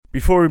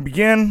Before we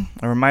begin,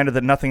 a reminder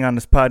that nothing on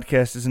this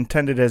podcast is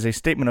intended as a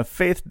statement of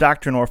faith,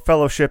 doctrine, or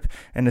fellowship,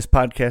 and this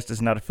podcast is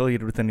not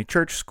affiliated with any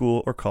church,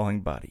 school, or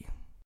calling body.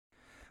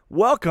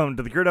 Welcome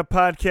to the Gird Up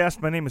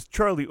Podcast. My name is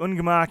Charlie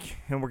Ungemach,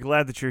 and we're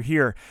glad that you're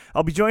here.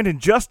 I'll be joined in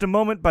just a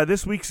moment by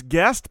this week's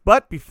guest,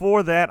 but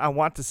before that, I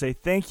want to say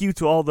thank you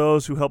to all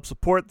those who help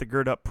support the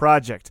Gird Up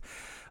Project.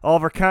 All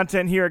of our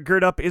content here at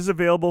Gird Up is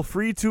available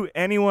free to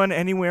anyone,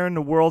 anywhere in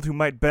the world who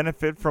might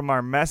benefit from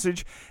our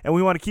message, and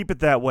we want to keep it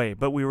that way,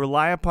 but we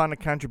rely upon the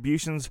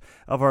contributions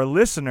of our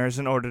listeners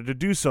in order to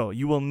do so.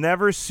 You will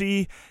never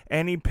see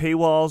any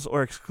paywalls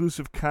or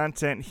exclusive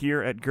content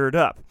here at Gird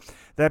Up.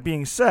 That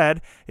being said,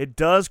 it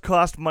does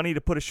cost money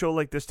to put a show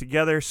like this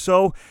together,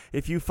 so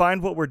if you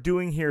find what we're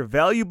doing here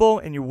valuable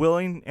and you're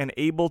willing and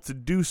able to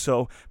do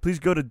so, please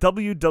go to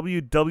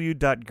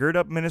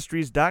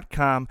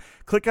www.girdupministries.com,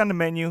 click on the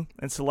menu,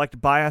 and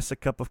select Buy Us a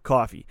Cup of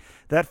Coffee.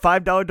 That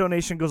 $5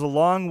 donation goes a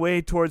long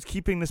way towards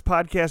keeping this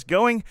podcast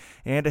going,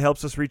 and it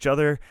helps us reach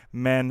other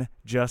men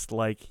just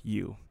like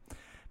you.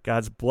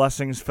 God's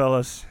blessings,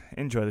 fellas.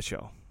 Enjoy the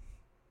show.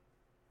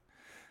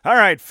 All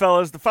right,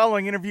 fellas, the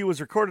following interview was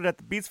recorded at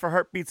the Beats for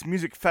Heartbeats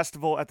Music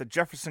Festival at the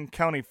Jefferson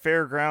County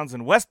Fairgrounds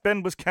in West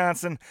Bend,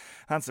 Wisconsin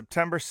on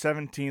September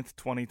 17th,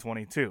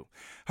 2022.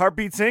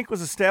 Heartbeats, Inc.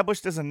 was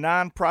established as a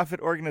non-profit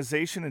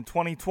organization in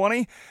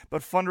 2020,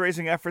 but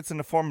fundraising efforts in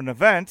the form of an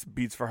event,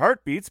 Beats for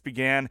Heartbeats,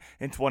 began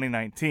in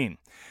 2019.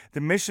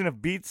 The mission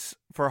of Beats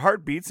for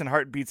Heartbeats and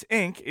Heartbeats,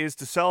 Inc. is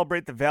to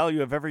celebrate the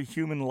value of every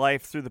human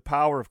life through the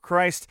power of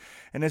Christ,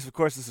 and this, of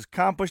course, is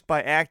accomplished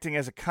by acting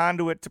as a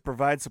conduit to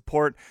provide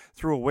support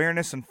through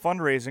awareness and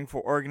fundraising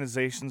for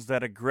organizations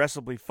that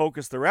aggressively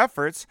focus their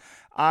efforts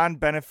on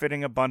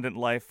benefiting abundant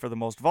life for the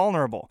most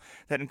vulnerable.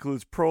 That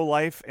includes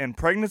pro-life and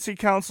pregnancy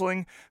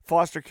counseling,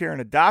 foster care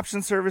and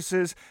adoption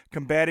services,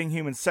 combating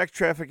human sex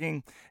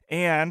trafficking,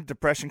 and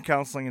depression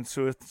counseling and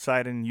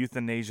suicide and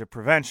euthanasia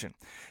prevention.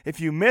 If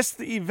you missed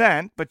the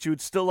event, but you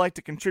would still like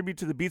to contribute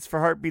to the Beats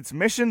for Heartbeats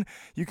mission,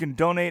 you can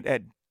donate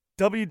at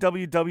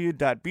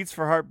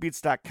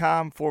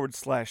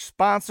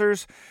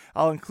www.beatsforheartbeats.com/sponsors.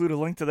 I'll include a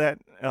link to that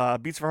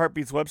Beats for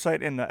Heartbeats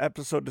website in the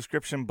episode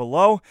description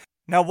below.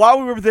 Now, while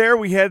we were there,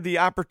 we had the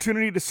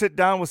opportunity to sit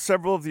down with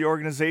several of the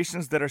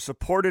organizations that are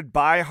supported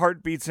by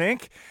Heartbeats,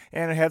 Inc.,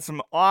 and I had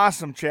some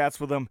awesome chats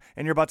with them,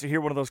 and you're about to hear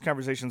one of those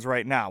conversations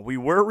right now. We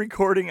were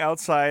recording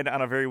outside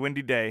on a very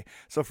windy day,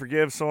 so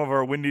forgive some of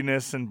our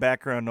windiness and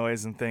background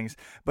noise and things,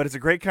 but it's a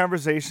great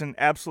conversation,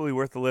 absolutely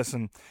worth a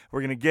listen.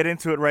 We're going to get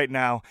into it right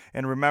now,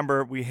 and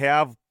remember, we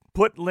have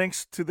put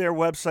links to their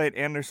website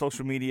and their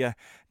social media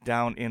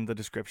down in the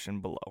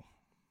description below.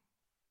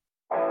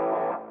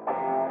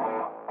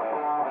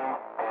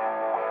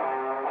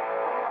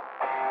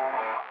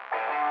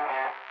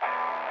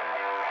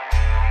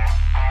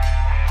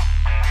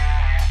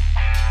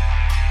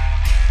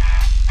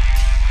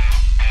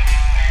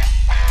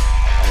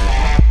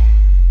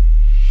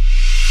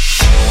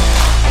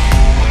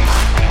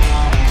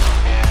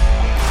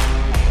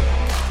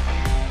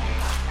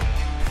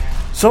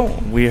 So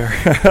we're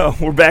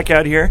back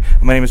out here.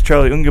 My name is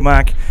Charlie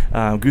Ungemach.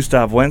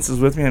 Gustav Wentz is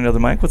with me on the other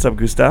mic. What's up,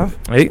 Gustav?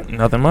 Hey,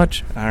 nothing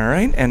much. All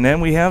right, and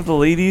then we have the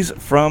ladies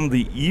from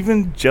the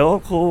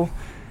Evangelical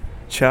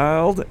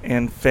Child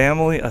and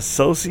Family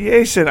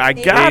Association. I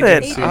got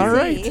it.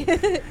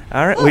 Agency.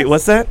 All right. Wait,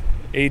 what's that?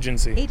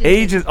 Agency.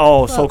 Agent.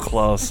 Oh, close. So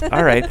close.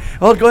 All right.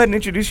 Well, go ahead and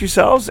introduce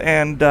yourselves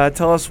and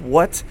tell us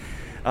what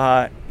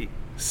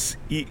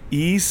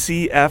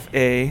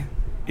ECFA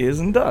is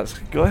and does.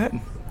 Go ahead.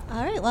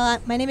 All right. Well,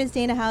 my name is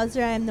Dana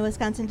Hauser. I'm the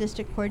Wisconsin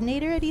District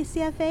Coordinator at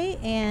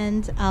ECFA,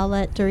 and I'll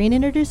let Doreen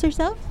introduce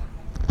herself.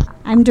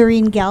 I'm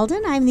Doreen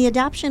Galden. I'm the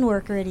adoption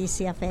worker at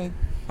ECFA.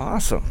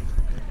 Awesome.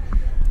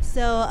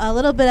 So a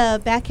little bit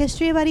of back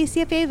history about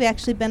ECFA. We've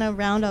actually been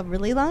around a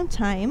really long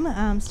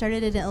time.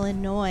 Started in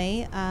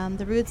Illinois.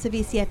 The roots of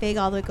ECFA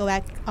go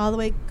back all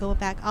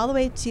the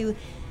way to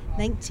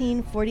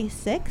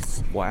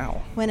 1946.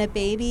 Wow. When a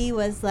baby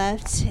was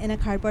left in a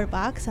cardboard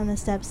box on the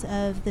steps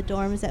of the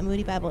dorms at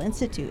Moody Bible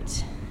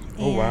Institute.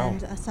 Oh, wow.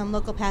 And some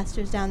local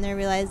pastors down there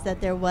realized that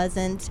there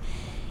wasn't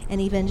an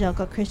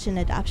evangelical Christian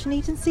adoption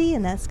agency,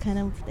 and that's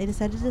they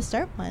decided to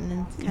start one,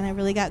 and kind of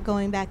really got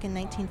going back in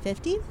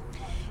 1950.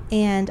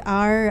 And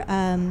our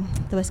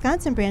the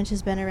Wisconsin branch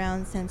has been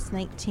around since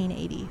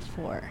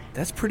 1984.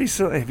 That's pretty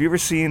silly. Have you ever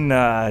seen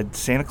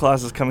Santa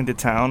Claus is Coming to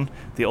Town?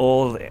 The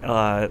old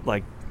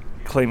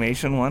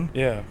claymation one?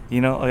 Yeah.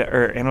 You know,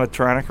 or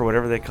animatronic or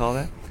whatever they call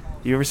that.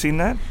 You ever seen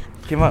that?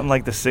 Came out in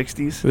like the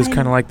 60s. It was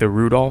kind of like the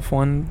Rudolph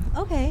one.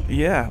 Okay.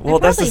 Yeah. Well,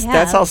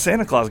 that's how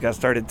Santa Claus got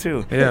started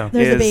too. Yeah.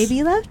 There's a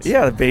baby left?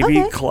 Yeah, the baby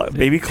Okay.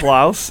 baby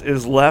Klaus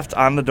is left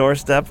on the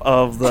doorstep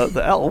of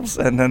the elves,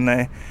 and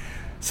then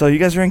so you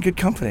guys are in good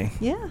company.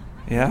 Yeah.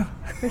 Yeah.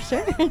 For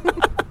sure.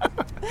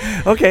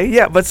 Okay.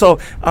 Yeah. But so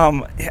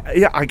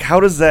like how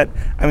does that?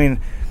 I mean,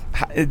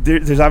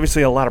 there's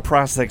obviously a lot of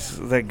process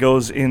that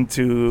goes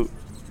into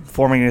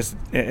forming this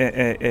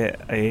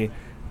a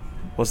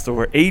what's the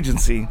word,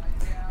 agency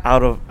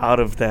out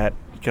of that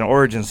kind of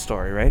origin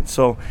story, right?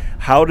 So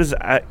how does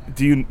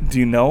do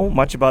you know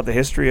much about the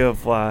history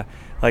of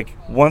like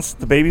once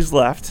the baby's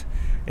left,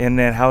 and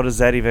then how does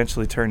that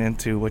eventually turn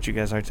into what you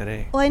guys are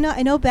today? Well,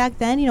 I know back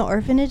then,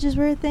 orphanages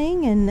were a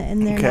thing, and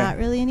they're Okay. not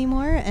really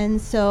anymore. And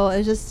so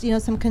it was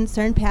just, some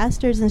concerned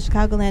pastors in the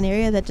Chicagoland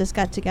area that just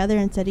got together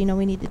and said,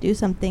 we need to do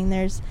something.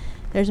 There's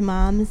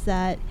moms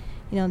that,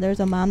 there's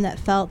a mom that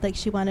felt like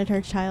she wanted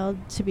her child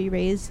to be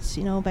raised,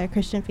 by a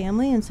Christian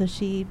family. And so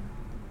she,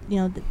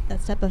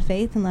 that step of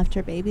faith and left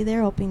her baby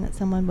there, hoping that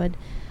someone would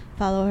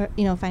follow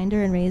her, find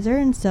her and raise her.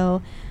 And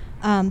so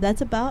that's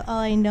about all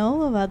I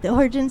know about the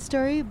origin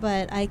story,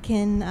 but I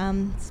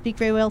can speak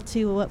very well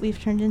to what we've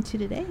turned into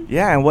today.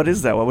 Yeah, and what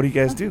is that? What do you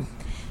guys do?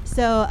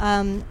 So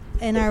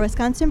in our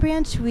Wisconsin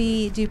branch,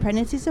 we do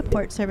pregnancy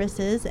support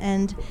services,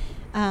 and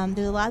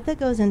there's a lot that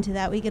goes into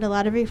that. We get a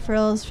lot of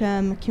referrals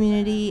from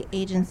community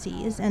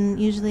agencies, and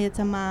usually it's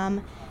a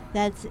mom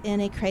that's in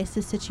a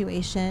crisis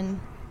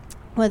situation,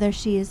 whether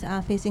she's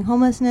facing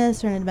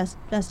homelessness or in a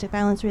domestic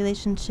violence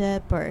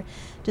relationship, or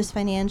just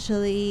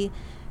financially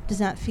does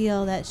not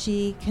feel that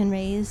she can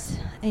raise,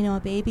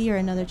 a baby or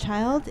another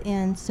child.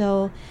 And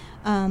so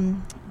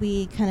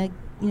we kind of,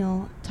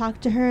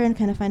 talk to her and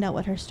kind of find out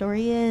what her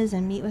story is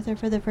and meet with her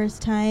for the first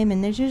time.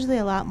 And there's usually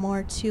a lot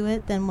more to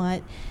it than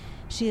what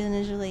she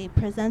initially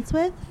presents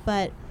with.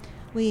 But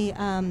we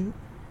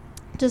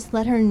just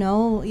let her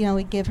know,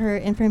 we give her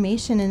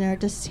information and are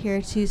just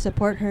here to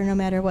support her no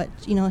matter what,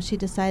 she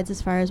decides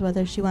as far as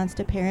whether she wants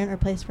to parent or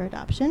place for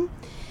adoption.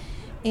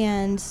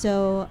 And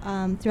so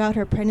throughout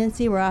her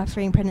pregnancy, we're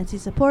offering pregnancy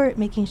support,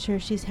 making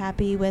sure she's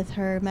happy with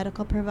her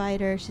medical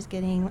provider, she's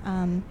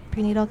getting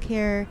prenatal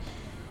care,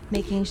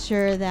 making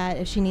sure that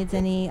if she needs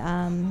any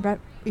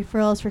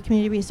referrals for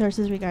community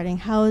resources regarding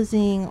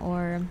housing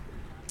or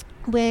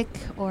WIC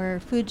or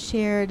food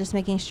share, just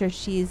making sure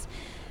she's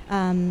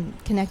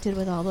connected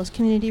with all those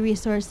community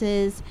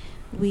resources.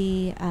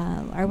 We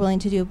are willing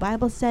to do a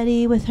Bible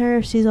study with her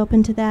if she's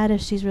open to that,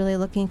 if she's really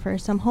looking for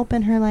some hope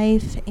in her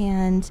life.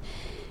 And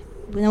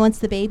once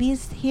the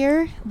baby's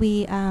here,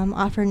 we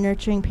offer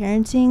nurturing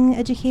parenting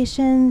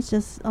education.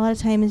 Just a lot of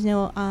times,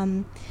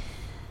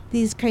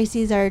 these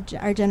crises are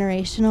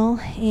generational,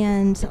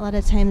 and a lot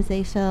of times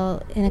they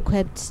feel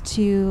inequipped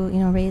to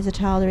raise a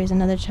child or raise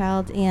another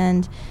child,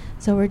 and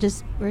so we're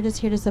just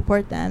here to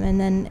support them.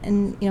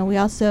 And we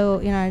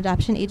also, our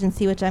adoption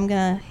agency, which I'm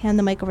gonna hand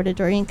the mic over to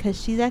Doreen, because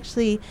she's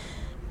actually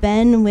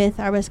been with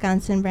our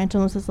Wisconsin branch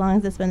almost as long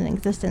as it's been in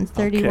existence,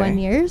 31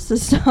 years.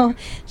 So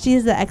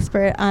she's the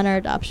expert on our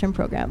adoption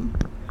program.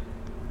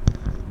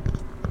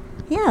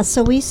 Yeah,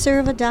 so we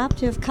serve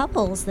adoptive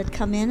couples that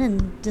come in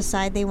and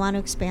decide they want to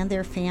expand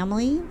their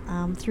family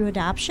through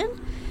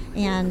adoption.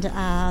 And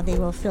they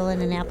will fill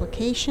in an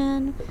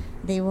application.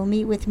 They will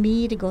meet with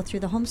me to go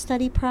through the home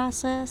study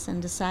process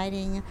and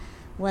deciding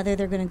whether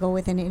they're going to go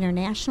with an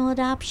international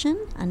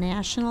adoption, a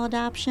national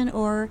adoption,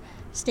 or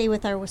stay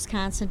with our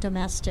Wisconsin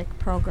domestic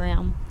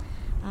program.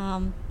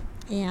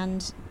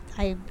 And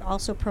I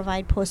also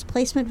provide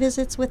post-placement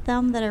visits with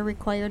them that are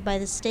required by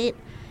the state,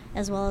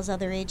 as well as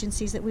other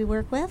agencies that we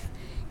work with,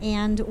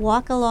 and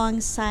walk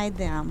alongside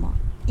them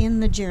in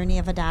the journey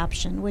of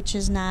adoption, which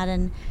is not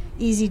an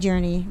easy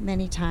journey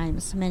many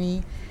times.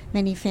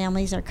 Many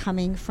families are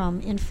coming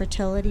from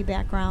infertility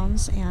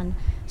backgrounds and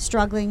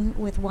struggling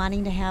with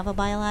wanting to have a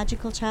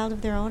biological child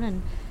of their own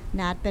and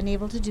not been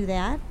able to do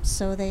that,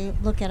 so they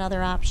look at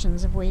other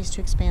options of ways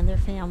to expand their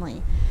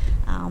family.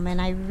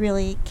 And I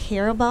really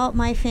care about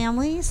my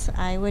families.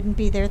 I wouldn't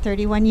be there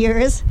 31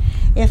 years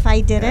if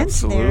I didn't.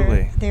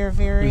 Absolutely. They're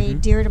very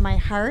dear to my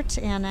heart,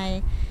 and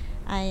I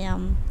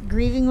am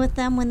grieving with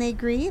them when they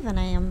grieve, and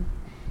I am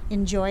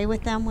in joy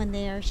with them when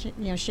they are,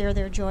 share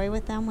their joy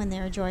with them when they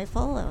are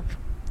joyful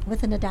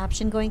with an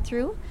adoption going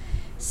through.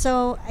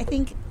 So I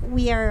think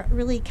we are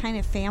really kind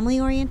of family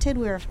oriented.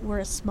 We're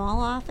a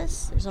small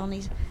office. There's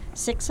only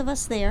 6 of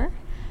us there.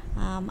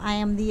 I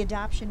am the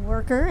adoption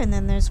worker, and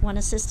then there's one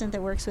assistant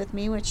that works with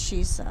me, which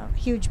she's a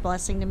huge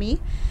blessing to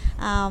me.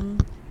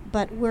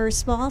 But we're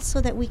small so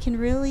that we can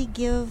really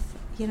give,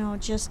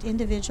 just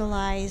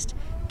individualized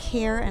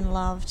care and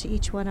love to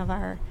each one of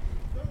our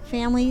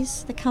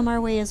families that come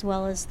our way, as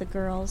well as the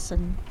girls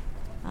and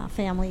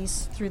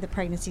families through the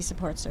pregnancy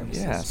support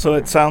services. Yeah, so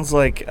it sounds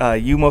like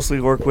you mostly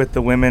work with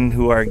the women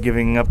who are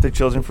giving up their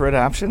children for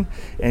adoption,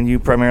 and you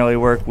primarily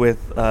work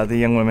with the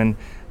young women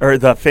or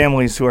the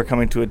families who are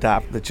coming to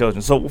adopt the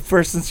children. So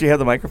first, since you have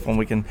the microphone,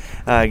 we can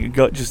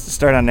go just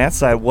start on that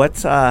side.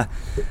 What's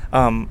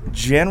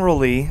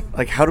generally,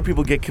 like, how do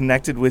people get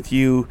connected with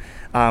you?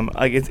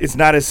 It's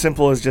not as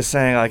simple as just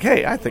saying, like,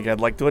 hey, I think I'd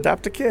like to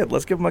adopt a kid.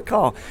 Let's give them a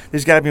call.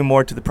 There's got to be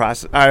more to the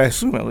process. I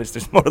assume at least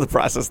there's more to the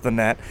process than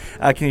that.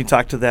 Can you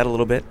talk to that a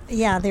little bit?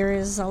 Yeah, there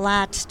is a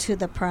lot to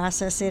the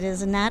process. It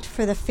is not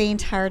for the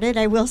faint-hearted,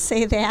 I will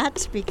say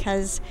that,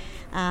 because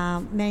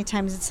many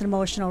times it's an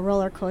emotional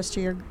roller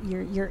coaster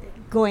you're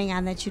going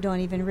on that you don't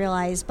even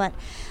realize. But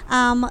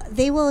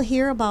they will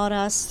hear about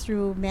us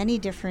through many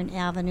different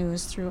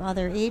avenues, through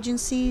other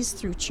agencies,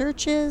 through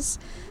churches,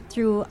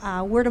 through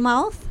word of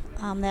mouth.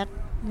 That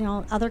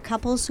other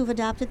couples who've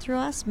adopted through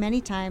us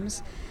many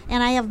times,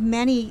 and I have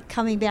many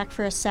coming back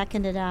for a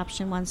second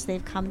adoption once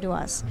they've come to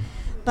us.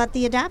 But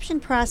the adoption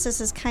process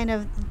is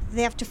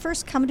they have to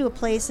first come to a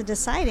place of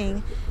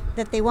deciding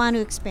that they want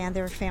to expand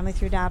their family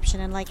through adoption.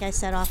 And like I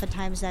said,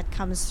 oftentimes that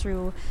comes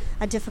through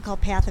a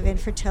difficult path of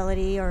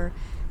infertility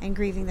and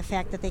grieving the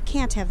fact that they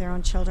can't have their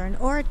own children.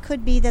 Or it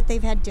could be that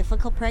they've had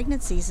difficult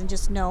pregnancies and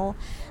just know,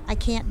 I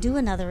can't do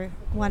another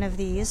one of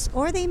these.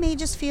 Or they may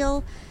just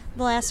feel,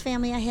 the last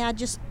family I had,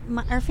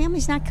 our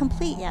family's not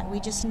complete yet.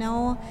 We just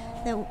know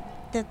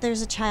that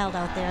there's a child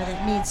out there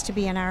that needs to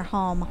be in our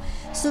home.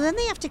 So then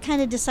they have to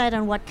kind of decide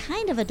on what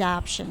kind of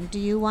adoption. Do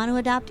you want to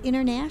adopt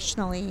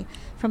internationally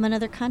from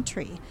another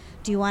country?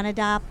 Do you want to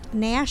adopt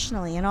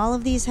nationally? And all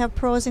of these have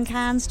pros and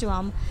cons to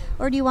them.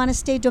 Or do you want to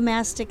stay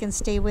domestic and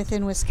stay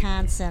within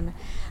Wisconsin?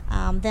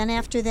 Then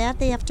after that,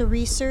 they have to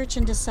research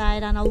and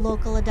decide on a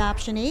local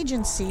adoption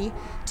agency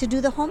to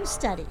do the home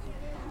study.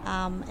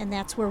 And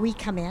that's where we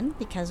come in,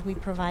 because we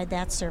provide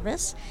that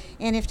service.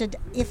 And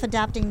if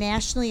adopting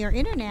nationally or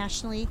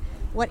internationally,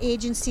 what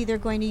agency they're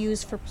going to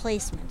use for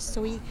placement.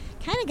 So we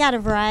kind of got a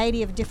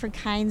variety of different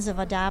kinds of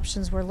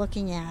adoptions we're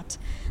looking at.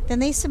 Then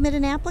they submit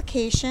an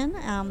application,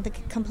 they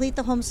complete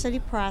the home study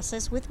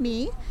process with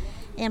me,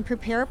 and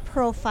prepare a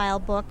profile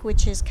book,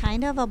 which is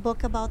kind of a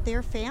book about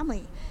their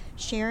family,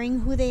 sharing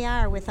who they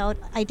are without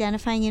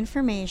identifying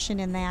information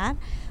in that,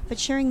 but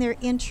sharing their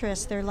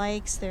interests, their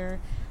likes,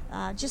 their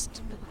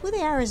just who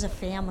they are as a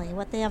family,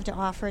 what they have to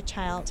offer a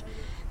child.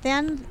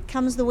 Then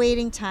comes the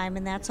waiting time,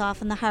 and that's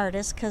often the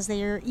hardest, because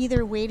they're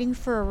either waiting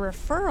for a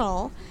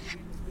referral,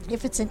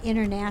 if it's an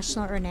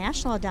international or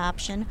national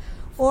adoption,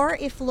 or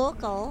if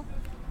local,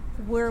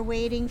 we're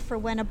waiting for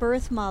when a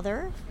birth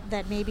mother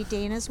that maybe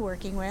Dana's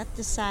working with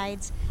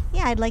decides,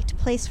 yeah, I'd like to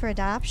place for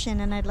adoption,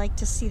 and I'd like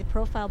to see the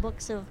profile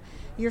books of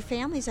your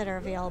families that are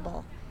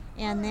available.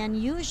 And then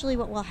usually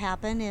what will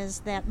happen is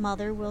that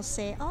mother will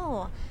say,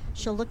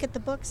 she'll look at the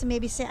books and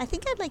maybe say, I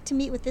think I'd like to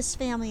meet with this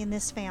family and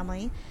this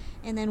family.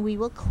 And then we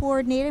will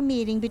coordinate a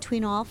meeting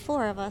between all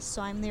four of us.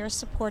 So I'm there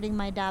supporting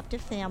my adoptive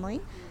family.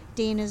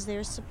 Dana's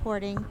there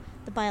supporting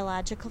the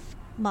biological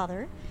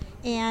mother.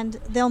 And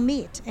they'll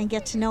meet and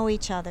get to know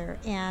each other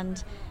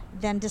and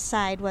then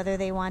decide whether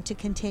they want to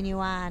continue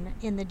on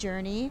in the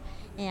journey.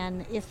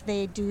 And if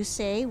they do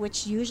say,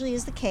 which usually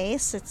is the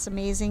case, it's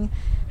amazing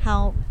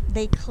how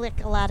they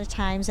click a lot of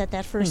times at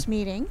that first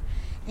meeting.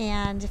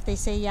 And if they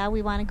say, yeah,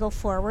 we want to go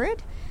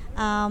forward,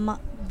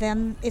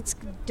 then it's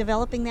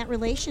developing that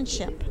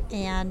relationship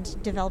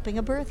and developing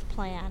a birth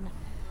plan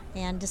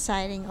and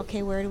deciding,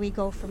 okay, where do we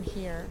go from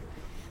here?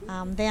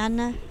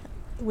 Then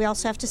we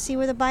also have to see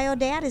where the bio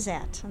dad is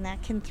at, and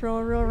that can throw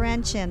a real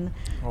wrench in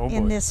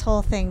this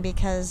whole thing,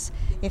 because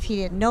if he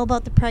didn't know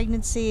about the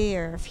pregnancy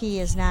or if he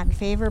is not in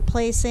favor of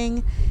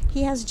placing,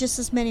 he has just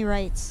as many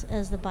rights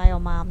as the bio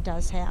mom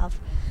does have.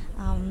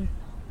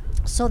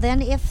 So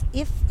then if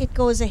it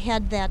goes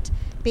ahead that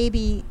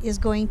baby is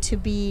going to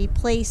be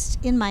placed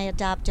in my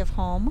adoptive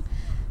home,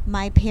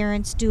 my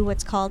parents do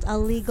what's called a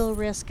legal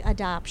risk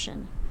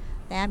adoption.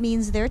 That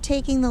means they're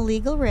taking the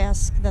legal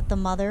risk that the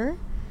mother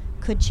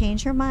could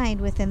change her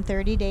mind within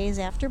 30 days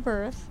after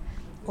birth,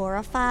 or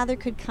a father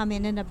could come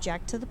in and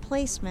object to the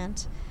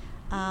placement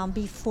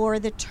before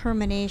the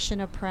termination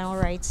of parental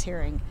rights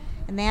hearing.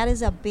 And that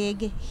is a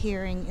big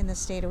hearing in the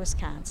state of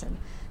Wisconsin.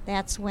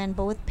 That's when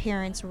both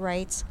parents'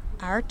 rights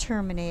are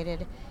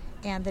terminated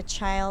and the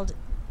child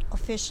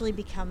officially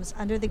becomes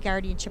under the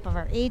guardianship of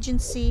our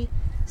agency,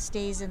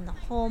 stays in the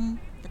home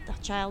that the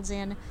child's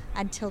in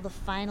until the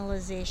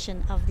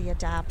finalization of the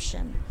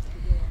adoption.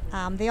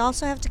 They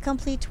also have to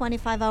complete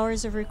 25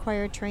 hours of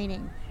required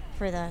training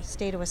for the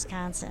state of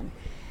Wisconsin.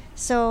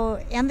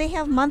 So, and they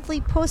have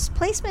monthly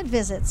post-placement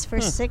visits for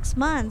 6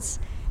 months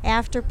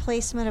after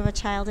placement of a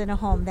child in a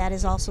home. That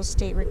is also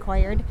state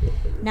required.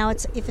 Now,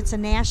 if it's a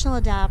national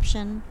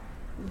adoption,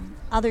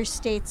 other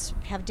states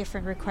have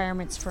different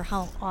requirements for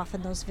how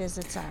often those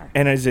visits are.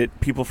 And is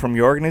it people from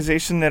your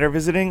organization that are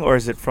visiting, or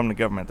is it from the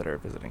government that are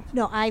visiting?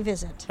 No, I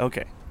visit.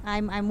 Okay.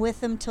 I'm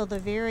with them till the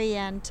very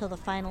end, till the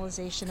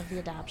finalization of the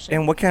adoption.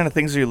 And what kind of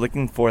things are you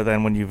looking for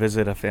then when you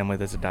visit a family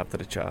that's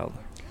adopted a child?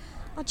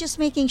 Well, just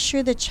making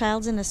sure the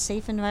child's in a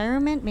safe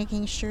environment,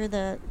 making sure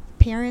the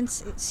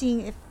parents,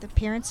 seeing if the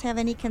parents have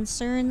any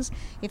concerns,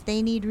 if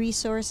they need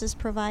resources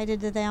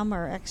provided to them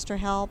or extra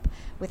help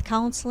with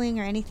counseling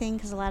or anything,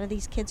 because a lot of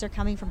these kids are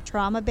coming from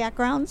trauma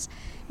backgrounds,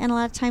 and a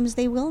lot of times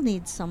they will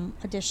need some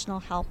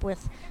additional help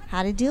with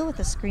how to deal with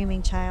a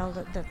screaming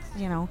child that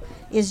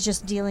is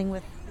just dealing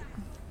with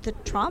the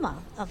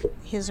trauma of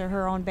his or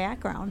her own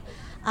background.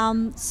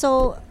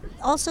 So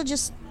also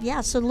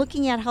so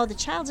looking at how the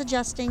child's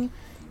adjusting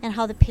and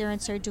how the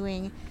parents are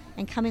doing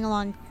and coming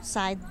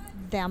alongside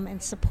them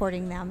and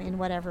supporting them in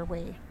whatever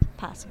way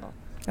possible.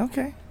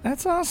 Okay,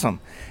 that's awesome.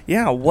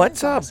 Yeah,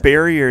 what's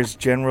barriers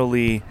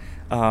generally,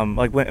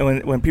 like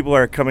when people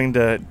are coming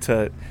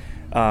to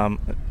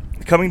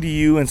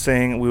you and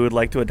saying we would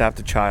like to adopt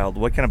a child,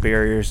 what kind of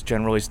barriers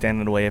generally stand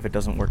in the way if it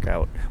doesn't work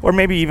out? Or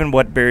maybe even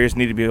what barriers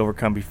need to be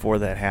overcome before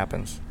that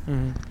happens?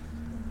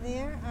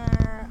 There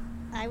are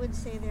would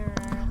say there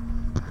are.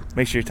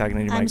 Make sure you're talking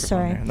to your I'm microphone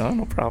sorry. there.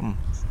 No problem.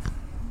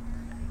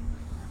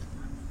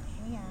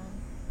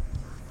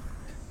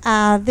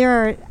 There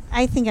are,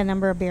 I think, a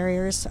number of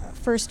barriers.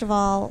 First of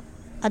all,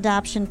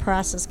 adoption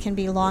process can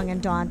be long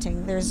and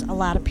daunting. There's a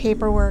lot of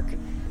paperwork,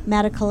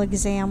 medical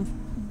exam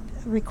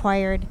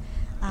required,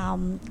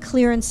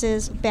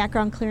 clearances,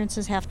 background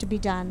clearances have to be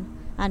done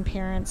on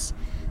parents.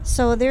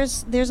 So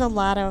there's a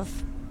lot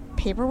of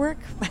paperwork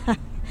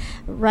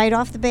right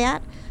off the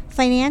bat.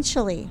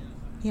 Financially,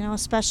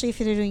 especially if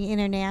you're doing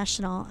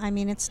international, I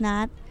mean, it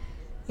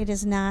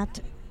is not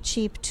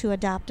cheap to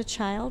adopt a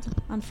child,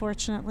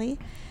 unfortunately.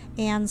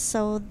 And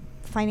so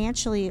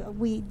financially,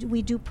 we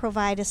do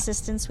provide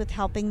assistance with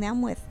helping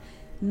them with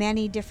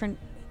many different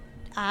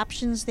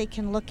options they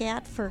can look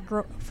at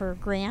for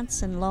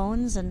grants and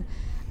loans, and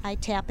I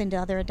tap into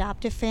other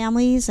adoptive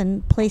families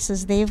and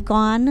places they've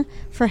gone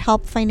for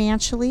help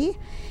financially.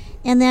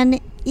 And then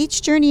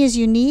each journey is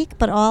unique,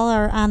 but all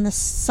are on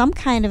some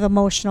kind of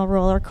emotional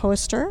roller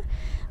coaster.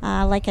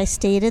 Like I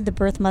stated, the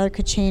birth mother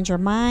could change her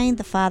mind,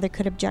 the father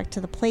could object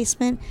to the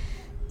placement.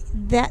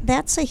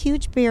 That's a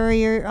huge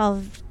barrier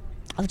of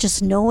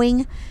just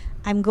knowing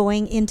I'm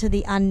going into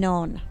the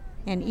unknown,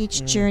 and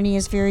each journey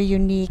is very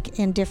unique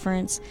and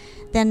different.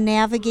 Then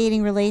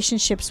navigating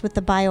relationships with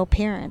the bio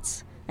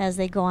parents as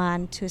they go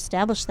on to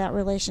establish that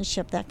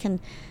relationship, that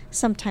can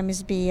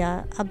sometimes be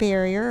a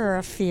barrier or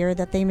a fear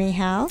that they may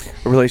have.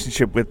 A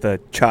relationship with the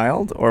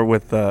child or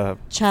with the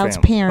child's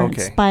family?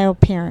 parents, Okay. bio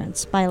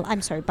parents,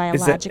 biological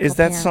Is that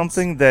parents.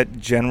 something that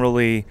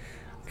generally,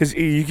 because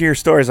you hear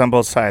stories on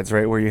both sides,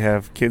 right, where you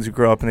have kids who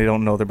grow up and they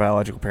don't know their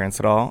biological parents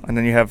at all, and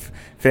then you have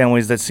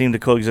families that seem to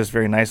coexist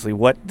very nicely.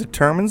 What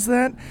determines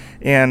that?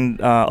 And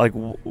I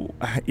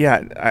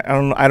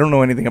don't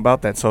know anything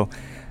about that. So,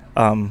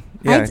 do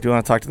you want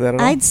to talk to that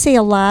at all? I'd say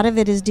a lot of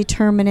it is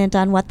determinant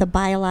on what the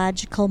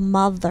biological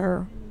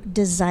mother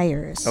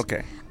desires.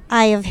 Okay.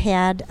 I have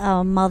had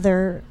a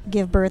mother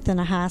give birth in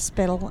a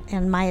hospital,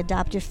 and my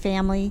adoptive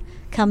family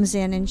comes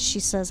in and she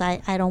says,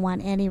 I don't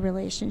want any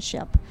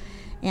relationship.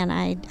 And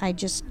I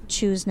just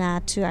choose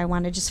not to. I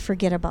want to just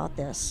forget about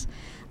this.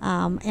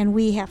 And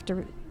we have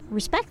to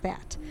respect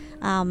that.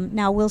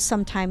 Now, we'll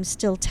sometimes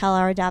still tell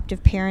our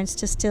adoptive parents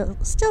to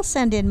still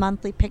send in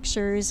monthly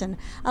pictures and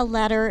a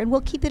letter, and we'll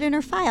keep it in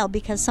her file,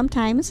 because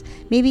sometimes,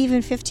 maybe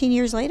even 15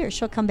 years later,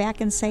 she'll come back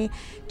and say,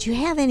 do you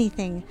have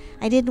anything?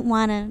 I didn't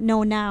want to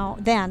know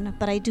then,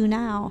 but I do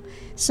now.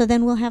 So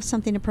then we'll have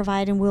something to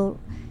provide, and we'll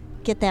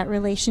get that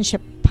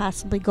relationship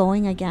possibly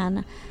going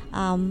again.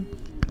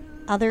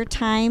 Other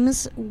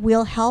times,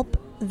 we'll help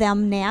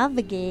them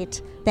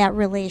navigate that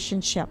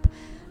relationship.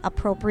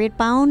 Appropriate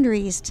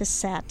boundaries to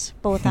set,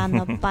 both on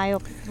the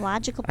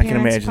biological I can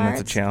parents' imagine parts,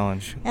 that's a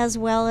challenge. as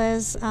well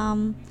as,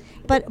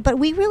 but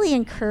we really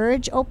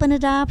encourage open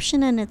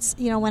adoption. And it's,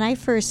 when I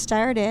first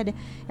started,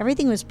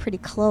 everything was pretty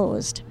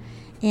closed.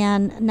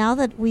 And now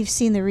that we've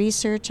seen the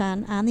research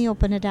on the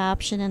open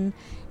adoption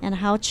and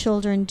how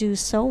children do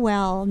so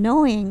well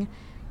knowing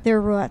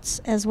their roots,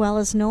 as well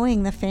as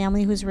knowing the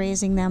family who's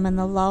raising them and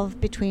the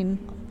love between,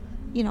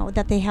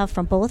 that they have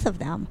from both of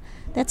them,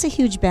 that's a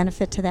huge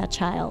benefit to that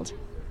child.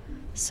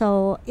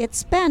 So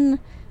it's been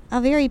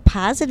a very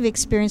positive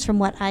experience from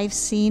what I've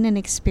seen and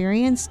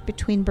experienced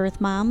between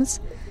birth moms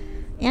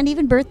and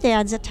even birth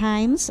dads at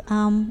times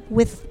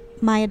with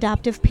my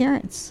adoptive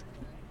parents.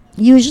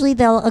 Usually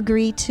they'll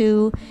agree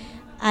to,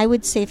 I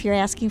would say if you're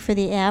asking for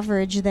the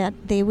average,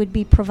 that they would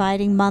be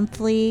providing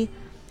monthly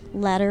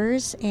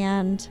letters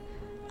and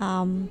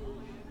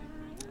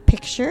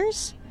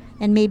pictures,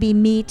 and maybe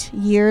meet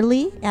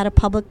yearly at a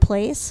public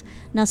place.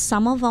 Now,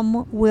 some of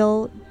them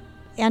will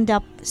end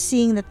up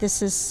seeing that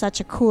this is such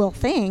a cool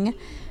thing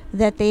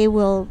that they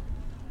will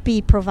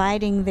be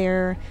providing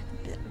their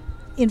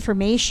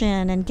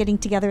information and getting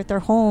together at their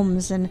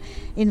homes and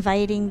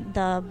inviting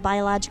the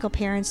biological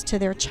parents to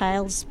their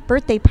child's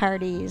birthday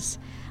parties.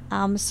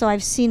 So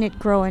I've seen it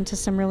grow into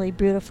some really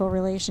beautiful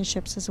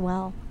relationships as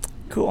well.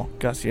 Cool.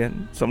 Gus, you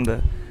had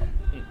something to...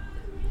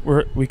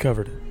 We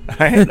covered it.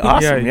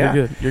 Awesome.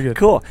 Yeah, you're good.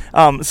 Cool.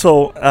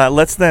 So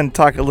let's then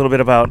talk a little bit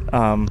about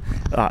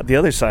the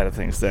other side of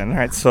things then. All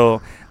right. So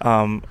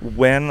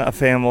when a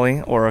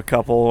family or a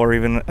couple or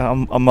even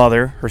a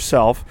mother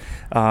herself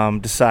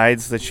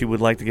decides that she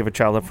would like to give a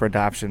child up for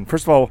adoption,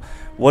 first of all,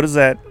 what is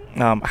that?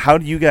 How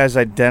do you guys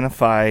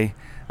identify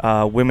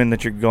women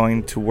that you're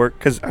going to work?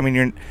 Because,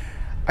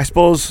 I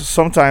suppose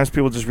sometimes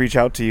people just reach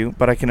out to you,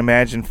 but I can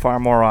imagine far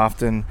more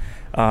often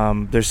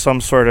there's some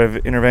sort of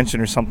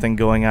intervention or something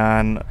going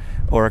on,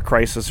 or a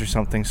crisis or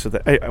something. So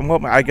that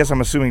I guess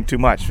I'm assuming too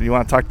much. You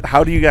want to talk?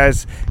 How do you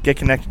guys get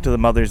connected to the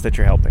mothers that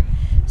you're helping?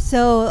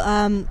 So,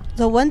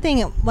 the one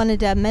thing I wanted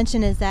to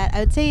mention is that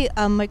I would say,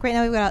 like right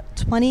now we've got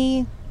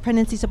 20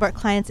 pregnancy support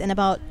clients, and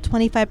about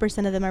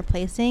 25% of them are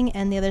placing,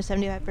 and the other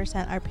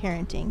 75% are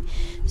parenting.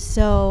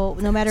 So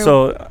no matter.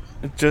 So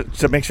just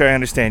to make sure I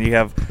understand, you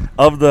have,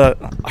 of the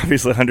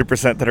obviously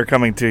 100% that are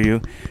coming to you,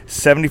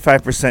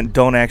 75%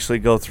 don't actually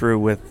go through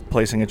with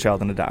placing a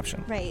child in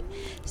adoption. Right.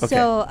 Okay.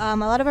 So a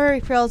lot of our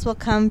referrals will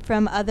come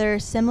from other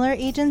similar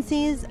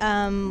agencies.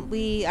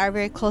 We are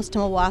very close to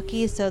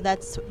Milwaukee, so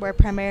that's where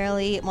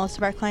primarily most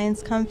of our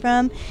clients come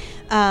from.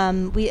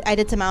 I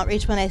did some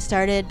outreach when I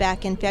started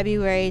back in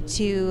February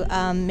to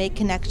make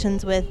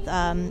connections with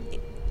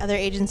other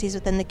agencies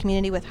within the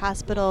community, with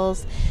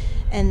hospitals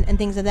and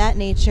things of that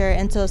nature.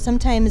 And so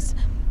sometimes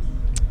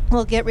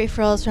we'll get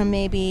referrals from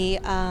maybe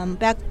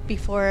back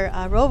before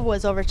Roe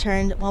was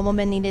overturned, one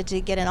woman needed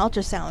to get an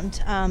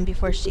ultrasound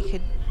before she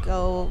could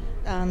go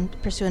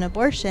pursue an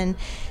abortion.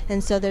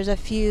 And so there's a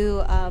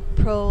few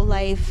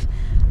pro-life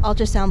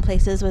ultrasound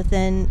places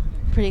within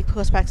pretty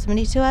close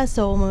proximity to us.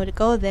 So when we would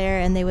go there,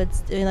 and they would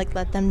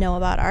let them know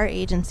about our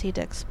agency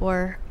to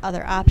explore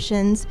other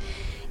options.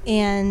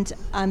 And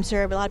I'm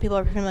sure a lot of people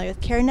are familiar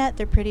with CareNet.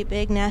 They're pretty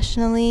big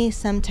nationally.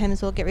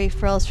 Sometimes we'll get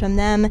referrals from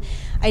them.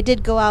 I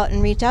did go out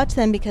and reach out to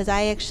them because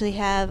I actually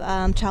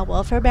have child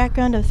welfare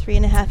background of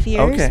 3.5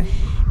 years. Okay.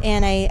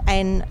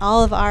 And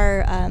all of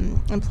our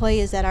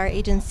employees at our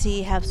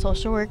agency have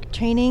social work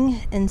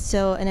training and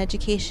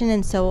education.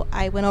 And so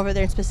I went over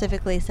there and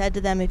specifically said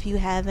to them, if you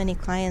have any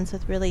clients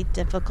with really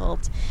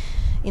difficult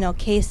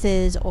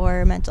cases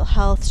or mental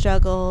health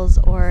struggles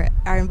or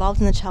are involved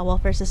in the child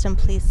welfare system,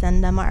 please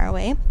send them our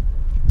way.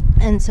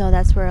 And so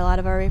that's where a lot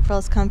of our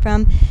referrals come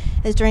from.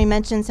 As Doreen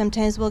mentioned,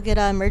 sometimes we'll get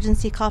an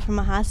emergency call from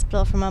a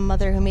hospital from a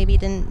mother who maybe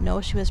didn't know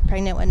she was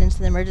pregnant, went into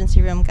the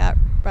emergency room, got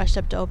rushed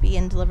up to OB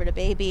and delivered a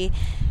baby,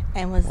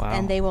 and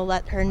and they will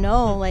let her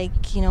know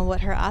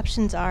what her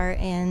options are,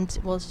 and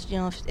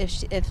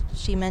if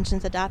she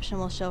mentions adoption,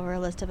 we'll show her a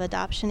list of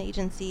adoption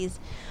agencies.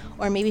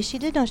 Or maybe she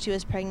did know she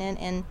was pregnant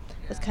and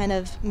was kind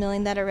of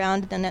milling that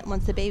around, and then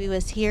once the baby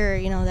was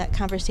here, that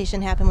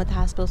conversation happened with the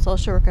hospital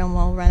social worker, and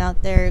we'll run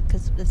out there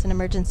because it's an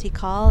emergency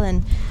call,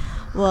 and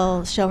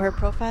we'll show her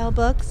profile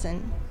books,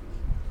 and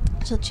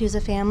she'll choose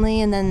a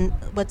family. And then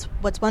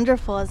what's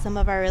wonderful is some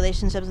of our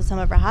relationships with some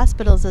of our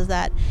hospitals is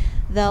that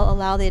they'll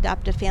allow the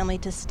adoptive family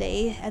to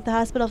stay at the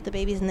hospital if the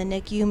baby's in the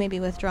NICU, maybe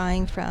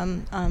withdrawing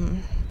from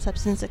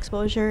substance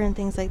exposure and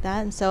things like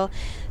that. And so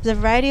there's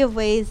a variety of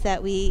ways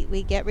that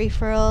we get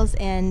referrals,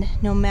 and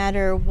no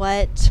matter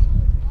what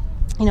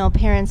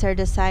parents are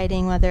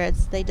deciding, whether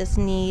it's they just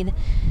need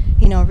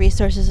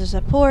resources or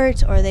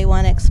support, or they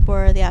want to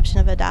explore the option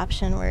of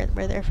adoption,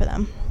 we're there for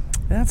them.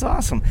 That's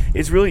awesome.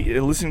 It's really,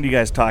 listening to you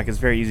guys talk, it's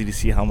very easy to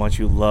see how much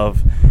you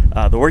love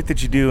the work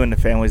that you do and the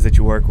families that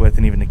you work with,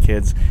 and even the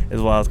kids as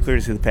well. It's clear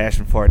to see the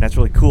passion for it, and that's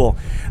really cool.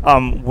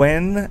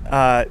 When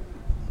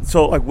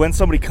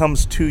somebody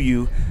comes to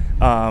you,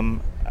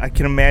 I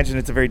can imagine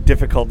it's a very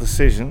difficult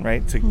decision,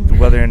 right, to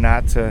whether or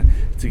not to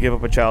give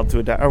up a child to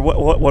adopt. Or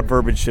what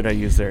verbiage should I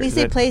use there? We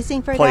say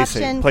placing for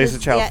adoption. Place a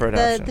child for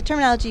adoption. The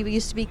terminology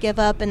used to be give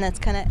up, and that's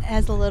kind of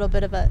has a little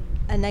bit of a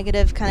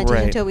negative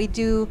connotation to it. We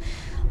do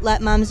let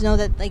moms know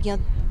that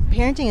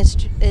parenting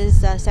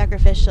is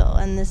sacrificial,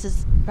 and this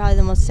is probably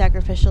the most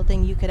sacrificial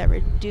thing you could ever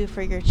do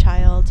for your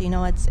child.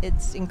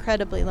 It's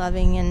incredibly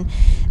loving, and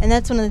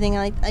that's one of the things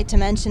I like to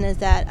mention is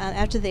that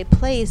after they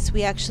place,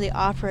 we actually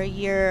offer a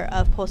year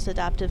of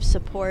post-adoptive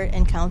support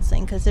and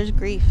counseling, because there's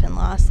grief and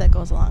loss that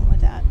goes along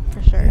with that,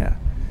 for sure. Yeah.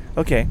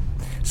 Okay.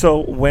 So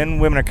when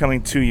women are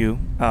coming to you,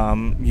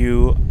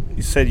 you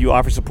said you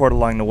offer support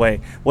along the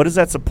way. What does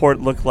that support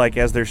look like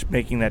as they're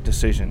making that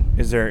decision?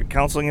 Is there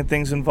counseling and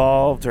things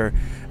involved, or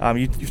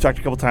you've talked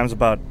a couple times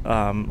about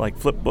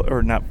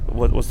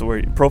what's the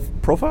word?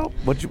 Profile?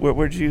 What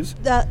word did you use?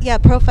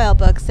 Profile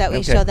books that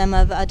we show them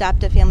of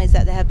adoptive families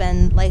that have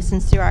been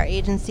licensed through our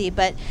agency.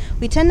 But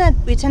we tend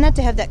not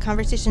to have that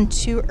conversation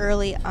too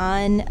early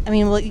on. I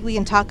mean, we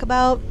can talk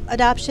about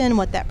adoption,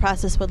 what that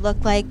process would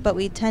look like, but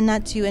we tend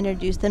not to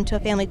introduce them to a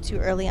family too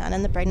early on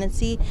in the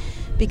pregnancy,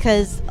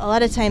 because a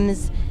lot of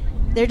times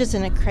they're just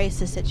in a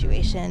crisis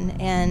situation,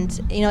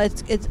 and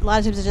it's a lot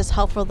of times it's just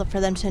helpful for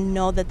them to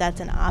know that that's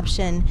an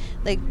option,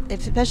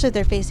 especially if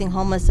they're facing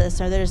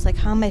homelessness, or they're just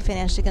how am I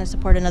financially going to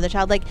support another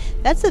child.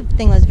 That's the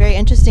thing that was very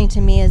interesting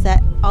to me, is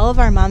that all of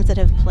our moms that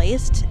have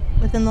placed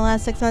within the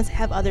last 6 months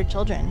have other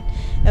children.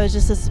 It was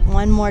just this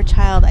one more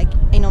child.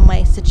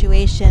 My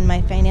situation,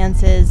 my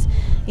finances,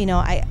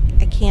 I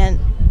can't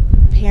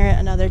parent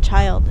another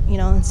child,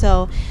 and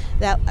so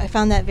that I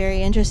found that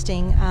very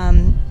interesting.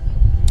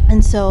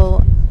 And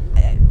so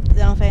I don't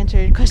know if I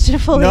answered your question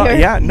fully.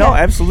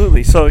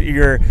 Absolutely. So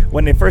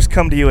when they first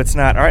come to you, it's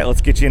not, all right,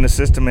 let's get you in the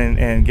system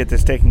and get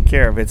this taken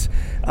care of. It's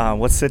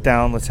let's sit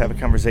down, let's have a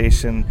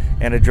conversation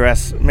and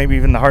address maybe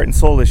even the heart and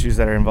soul issues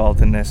that are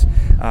involved in this.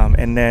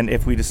 And then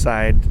if you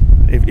decide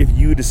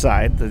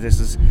that this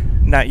is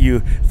not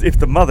you, if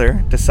the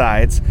mother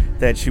decides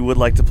that she would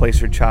like to place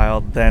her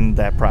child, then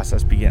that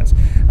process begins.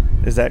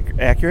 Is that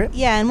accurate?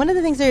 Yeah, and one of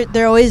the things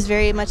they're always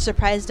very much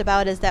surprised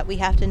about is that we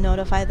have to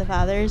notify the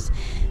fathers.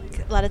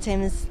 A lot of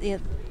times, that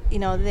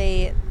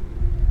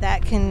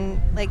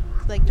can,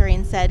 like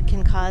Doreen said,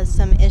 can cause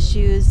some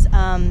issues.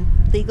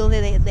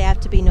 Legally, they have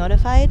to be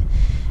notified.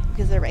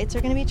 because their rights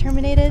are going to be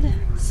terminated.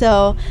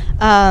 So,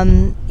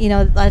 you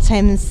know, a lot of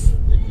times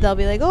they'll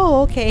be like,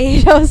 oh, okay.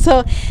 You know,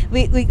 so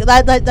we a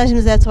lot of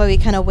times that's why we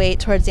kind of wait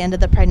towards the end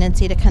of the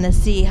pregnancy to kind of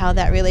see how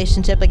that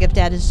relationship, like if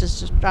dad is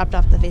just dropped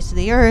off the face of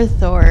the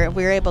earth, or if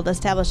we were able to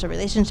establish a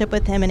relationship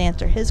with him and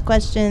answer his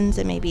questions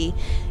and maybe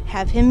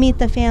have him meet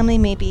the family,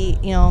 maybe,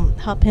 you know,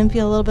 help him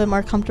feel a little bit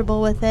more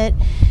comfortable with it.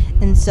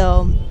 And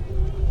so,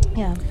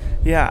 yeah.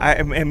 Yeah,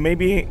 and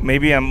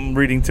maybe I'm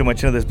reading too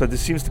much into this, but there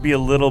seems to be a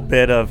little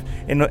bit of,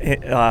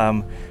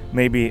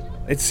 maybe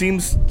it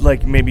seems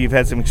like maybe you've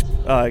had some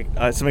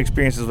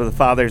experiences where the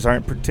fathers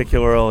aren't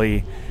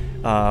particularly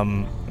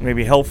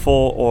maybe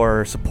helpful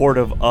or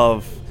supportive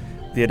of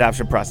the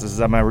adoption process.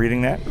 Am I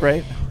reading that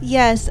right?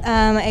 Yes,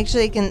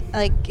 actually,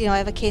 I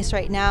have a case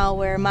right now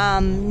where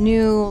mom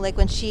knew, like,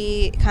 when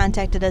she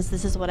contacted us,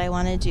 this is what I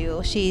want to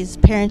do. She's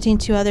parenting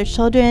 2 other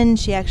children.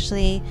 She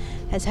actually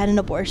has had an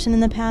abortion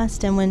in the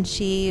past, and when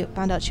she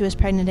found out she was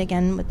pregnant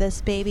again with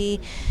this baby,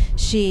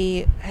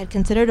 she had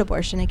considered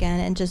abortion again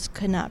and just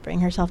could not bring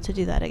herself to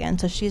do that again.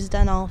 So she's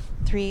done all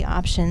 3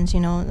 options, you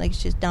know, like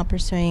she's now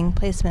pursuing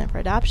placement for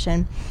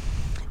adoption.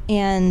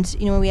 And,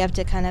 you know, we have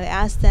to kind of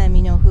ask them,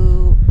 you know,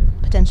 who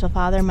potential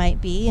father might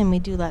be, and we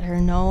do let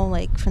her know,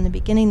 like, from the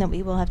beginning that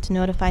we will have to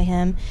notify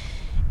him.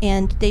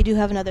 And they do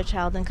have another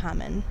child in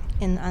common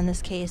on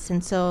this case,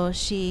 and so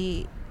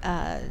she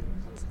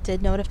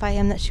did notify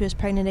him that she was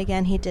pregnant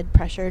again. He did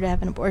pressure her to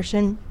have an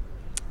abortion,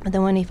 but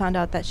then when he found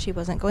out that she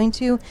wasn't going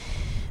to,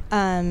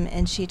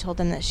 and she told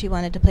him that she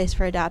wanted to place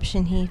for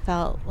adoption, he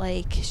felt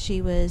like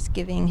she was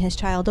giving his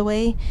child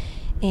away,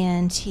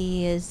 and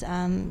he is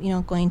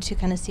going to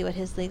kind of see what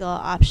his legal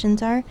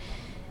options are.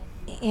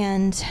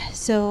 And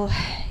so,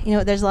 you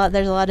know, there's a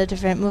lot of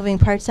different moving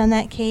parts on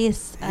that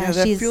case. Yeah,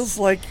 that feels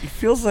like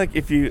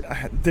if you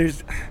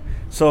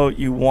so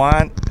you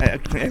want,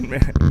 and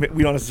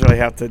we don't necessarily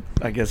have to,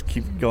 I guess,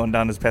 keep going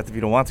down this path if you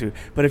don't want to,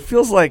 but it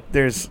feels like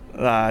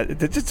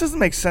it just doesn't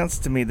make sense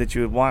to me that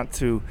you would want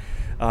to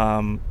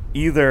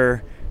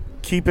either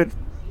keep it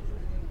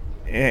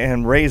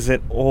and raise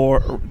it,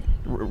 or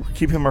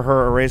keep him or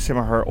her, or raise him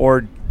or her,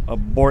 or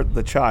abort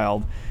the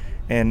child,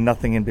 and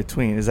nothing in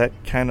between. Is that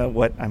kind of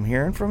what I'm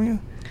hearing from you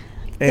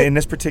in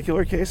this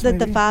particular case? That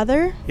the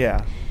father?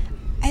 Yeah.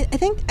 I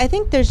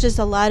think there's just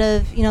a lot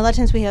of, you know, a lot of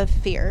times we have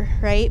fear,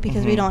 right?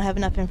 Because we don't have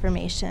enough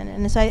information.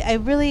 And so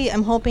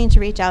I'm hoping to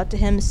reach out to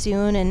him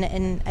soon.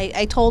 And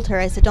I told her,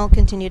 I said, don't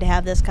continue to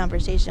have this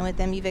conversation with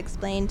him. You've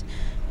explained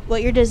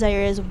what your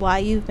desire is, why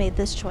you've made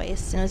this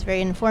choice. And it was a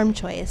very informed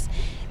choice.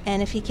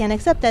 And if he can't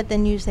accept that,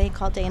 then you say,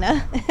 call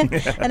Dana.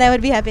 And I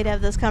would be happy to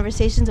have those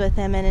conversations with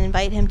him and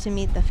invite him to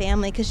meet the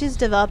family, because she's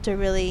developed a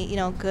really, you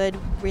know, good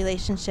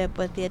relationship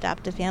with the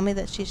adoptive family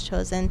that she's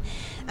chosen.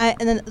 And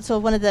then, so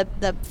one of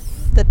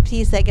the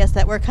piece, I guess,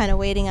 that we're kind of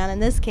waiting on in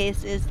this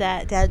case is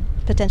that dad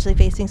potentially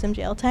facing some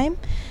jail time.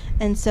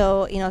 And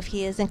so, you know, if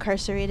he is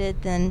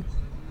incarcerated, then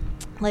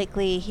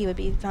likely he would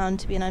be found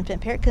to be an unfit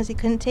parent because he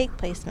couldn't take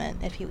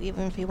placement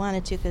even if he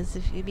wanted to, because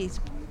if he'd be,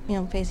 you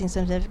know, facing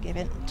some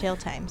significant jail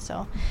time.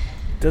 So,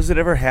 does it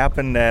ever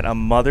happen that a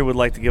mother would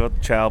like to give up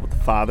the child, but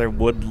the father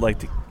would like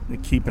to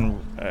keep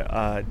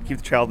the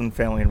child in the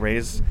family and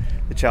raise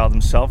the child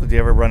himself? Did you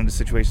ever run into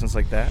situations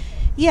like that?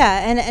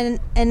 Yeah,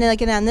 and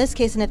like in this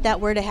case, and if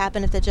that were to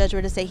happen, if the judge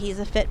were to say he's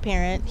a fit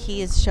parent,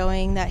 he is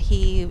showing that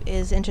he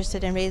is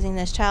interested in raising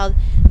this child,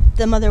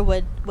 the mother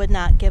would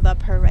not give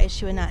up her rights.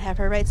 She would not have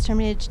her rights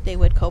terminated. They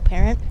would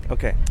co-parent.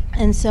 Okay.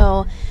 And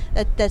so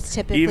that's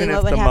typically even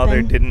what would happen.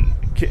 Even if the mother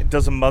didn't,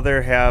 does a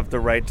mother have the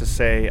right to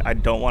say, I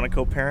don't want to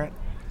co-parent?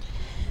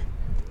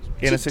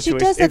 In a situation,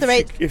 she does have the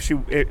right.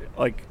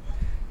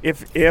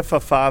 If a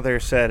father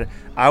said,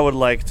 I would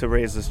like to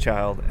raise this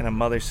child, and a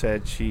mother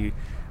said she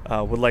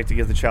would like to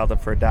give the child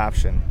up for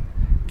adoption,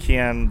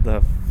 can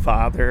the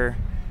father,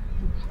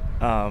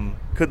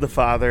 could the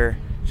father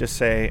just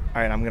say,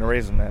 all right, I'm going to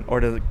raise him then? Or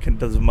does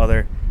the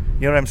mother,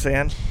 you know what I'm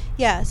saying?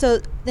 Yeah, so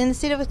in the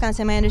state of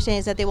Wisconsin, my understanding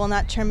is that they will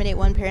not terminate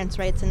one parent's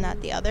rights and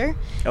not the other.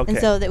 Okay. And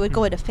so they would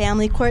go into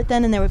family court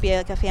then, and there would be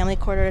like a family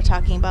court order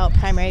talking about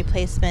primary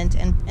placement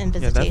and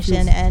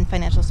visitation and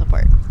financial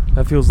support.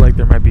 That feels like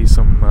there might be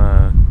some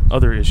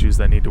other issues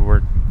that need to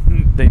work.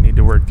 They need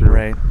to work through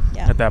right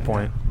at that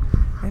point.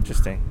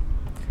 Interesting.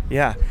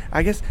 Yeah,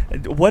 I guess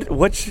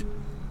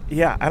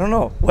yeah, I don't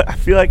know. I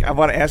feel like I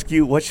want to ask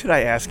you. What should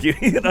I ask you?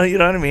 you know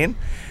what I mean?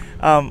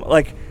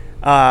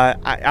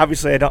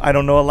 Obviously, I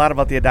don't know a lot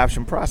about the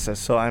adoption process,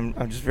 so I'm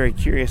just very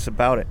curious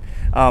about it.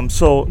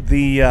 So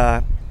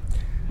the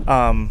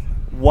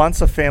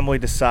once a family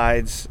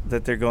decides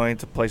that they're going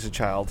to place a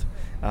child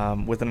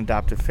with an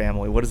adoptive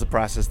family, what does the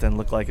process then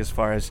look like as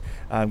far as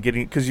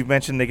getting? Because you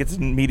mentioned they get to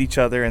meet each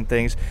other and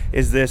things.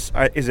 Is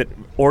it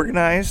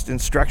organized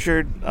and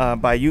structured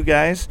by you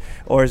guys,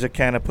 or is it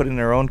kind of put in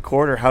their own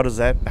court, or how does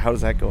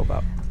that go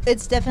about?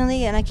 It's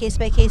definitely on a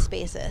case-by-case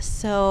basis.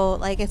 So,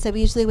 like I said,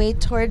 we usually wait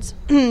towards,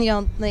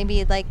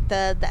 maybe like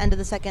the end of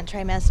the second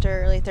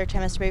trimester, early third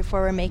trimester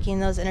before we're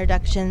making those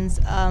introductions.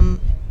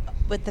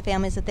 with the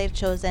families that they've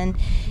chosen.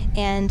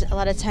 And a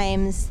lot of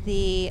times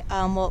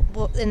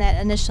we'll in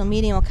that initial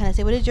meeting, we'll kind of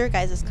say, what is your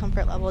guys'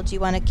 comfort level? Do you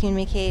want to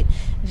communicate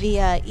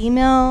via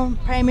email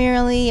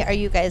primarily? Are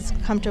you guys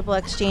comfortable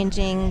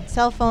exchanging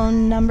cell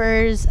phone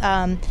numbers?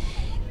 And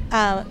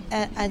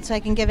so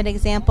I can give an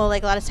example.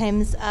 Like a lot of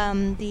times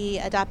the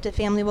adoptive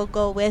family will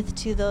go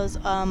to those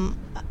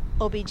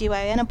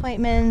OBGYN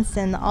appointments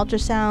and the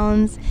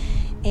ultrasounds,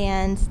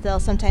 and they'll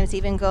sometimes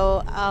even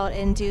go out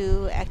and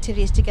do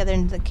activities together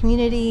in the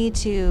community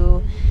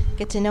to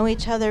get to know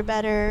each other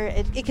better.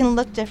 It can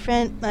look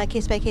different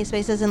case by case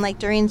basis, and like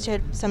Doreen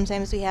shared,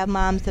 sometimes we have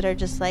moms that are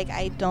just like,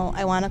 I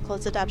want to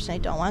close adoption, I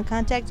don't want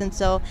contact. And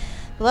so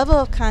the level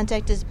of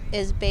contact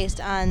is based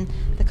on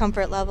the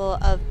comfort level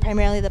of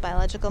primarily the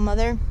biological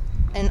mother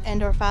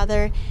and or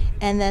father,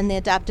 and then the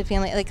adoptive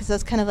family. Like, so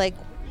it's kind of like,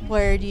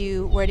 where do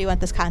you want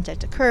this contact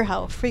to occur,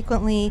 how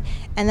frequently?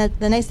 And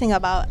the nice thing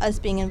about us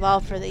being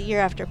involved for the year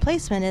after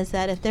placement is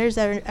that if there's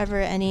ever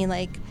any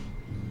like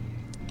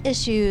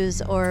issues,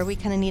 or we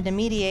kind of need to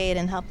mediate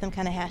and help them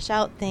kind of hash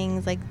out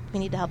things, like we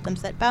need to help them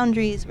set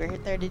boundaries, we're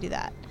there to do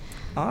that.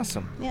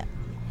 Awesome. Yeah.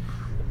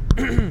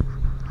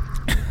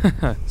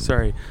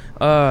 Sorry.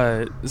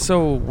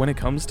 So when it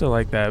comes to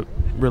like that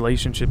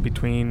relationship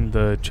between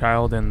the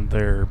child and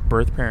their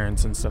birth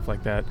parents and stuff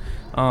like that,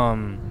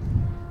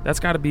 that's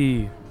got to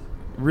be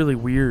really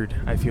weird,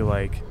 I feel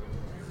like.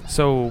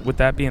 So with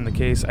that being the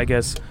case, I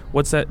guess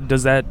is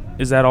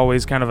that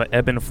always kind of an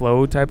ebb and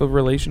flow type of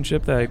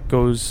relationship that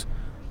goes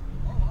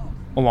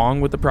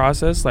along with the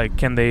process? Like,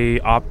 can they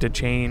opt to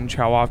change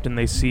how often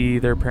they see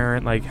their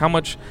parent? Like, how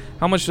much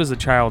does a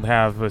child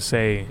have a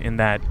say in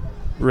that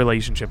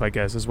relationship, I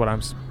guess, is what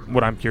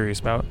I'm curious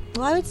about.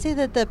 Well, I would say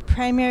that the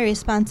primary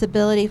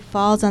responsibility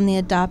falls on the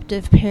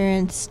adoptive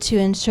parents to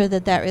ensure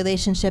that that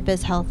relationship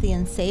is healthy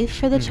and safe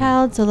for the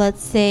child. So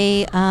let's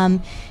say,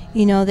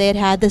 they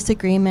had this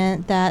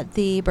agreement that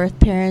the birth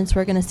parents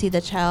were going to see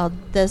the child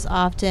this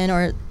often,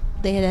 or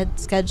they had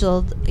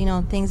scheduled,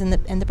 things and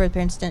the birth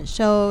parents didn't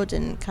show,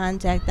 didn't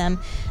contact them.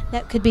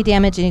 That could be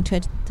damaging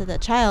to the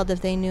child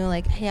if they knew,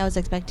 like, hey, I was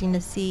expecting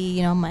to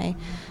see, my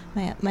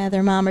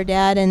other mom or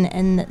dad,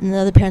 and the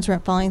other parents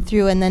weren't following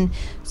through. And then,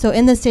 so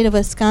in the state of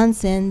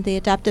Wisconsin, the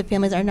adoptive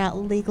families are not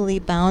legally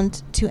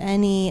bound to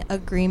any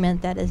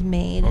agreement that is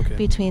made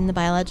between the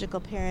biological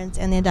parents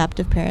and the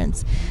adoptive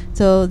parents.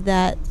 So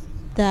that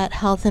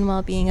health and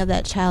well-being of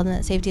that child and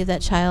that safety of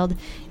that child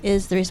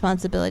is the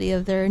responsibility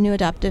of their new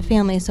adoptive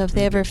family. So if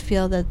they ever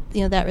feel that,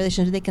 that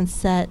relationship, they can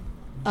set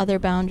other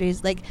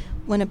boundaries. Like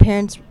when a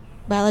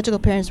biological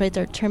parent's rights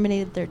are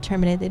terminated, they're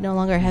terminated. They no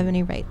longer have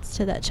any rights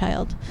to that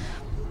child.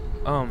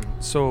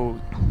 So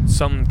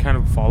some kind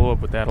of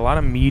follow-up with that. A lot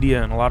of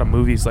media and a lot of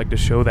movies like to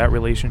show that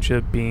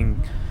relationship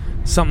being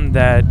something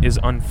that is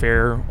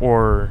unfair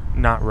or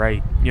not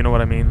right. You know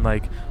what I mean?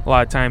 Like, a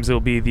lot of times it'll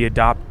be the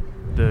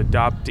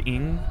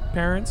adopting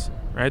parents,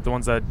 right? The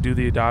ones that do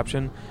the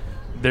adoption.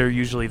 They're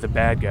usually the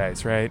bad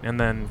guys, right? And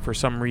then for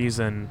some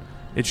reason,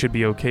 it should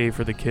be okay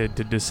for the kid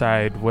to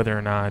decide whether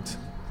or not,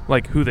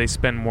 like, who they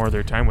spend more of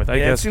their time with. I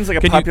guess it seems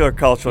like a popular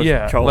culture thing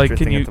at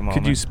the moment.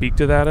 Could you speak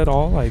to that at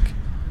all? Like,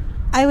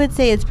 I would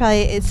say it's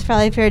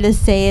probably fair to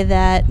say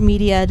that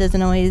media doesn't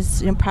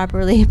always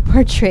properly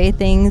portray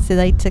things. They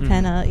like to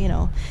kind of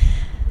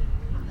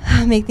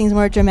make things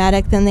more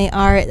dramatic than they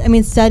are. I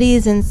mean,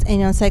 studies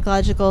and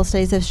psychological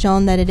studies have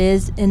shown that it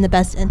is in the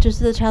best interest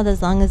of the child,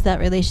 as long as that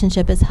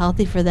relationship is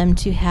healthy, for them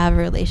to have a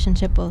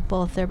relationship with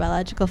both their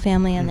biological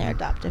family and their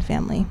adoptive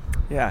family.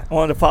 Yeah, I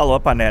wanted to follow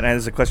up on that, and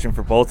there's a question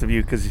for both of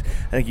you, because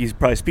I think you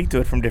probably speak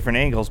to it from different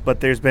angles, but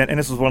there's been, and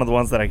this was one of the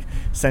ones that I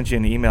sent you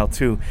in the email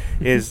too,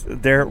 is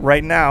there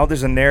right now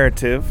there's a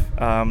narrative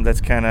that's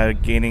kind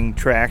of gaining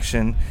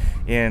traction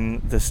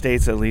in the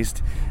States, at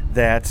least,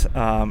 that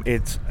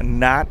it's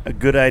not a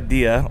good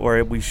idea,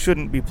 or we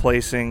shouldn't be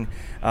placing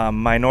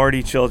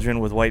minority children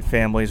with white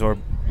families, or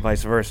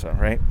vice versa,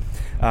 right?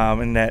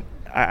 And that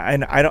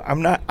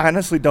I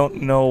honestly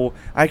don't know.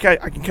 I can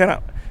kind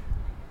of.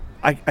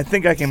 I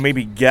think I can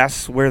maybe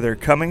guess where they're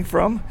coming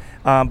from,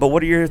 but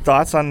what are your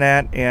thoughts on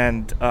that?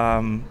 And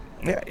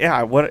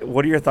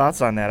what are your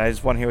thoughts on that? I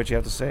just want to hear what you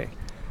have to say.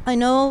 I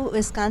know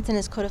Wisconsin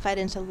is codified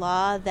into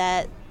law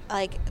that,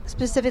 like,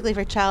 specifically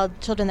for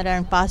children that are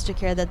in foster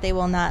care, that they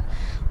will not,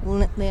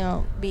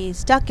 be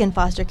stuck in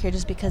foster care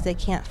just because they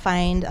can't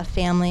find a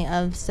family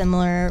of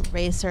similar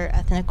race or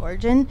ethnic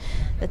origin.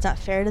 That's not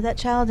fair to that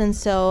child, and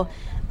so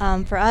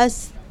for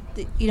us,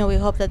 we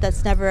hope that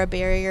that's never a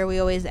barrier. We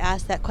always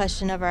ask that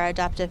question of our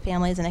adoptive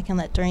families, and I can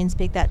let Doreen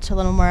speak that to a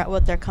little more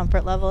what their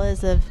comfort level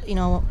is of,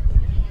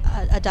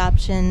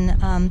 adoption.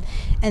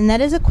 And that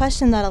is a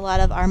question that a lot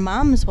of our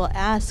moms will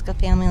ask a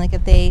family, like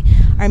if they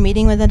are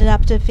meeting with an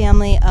adoptive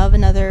family of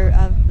another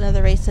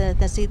race and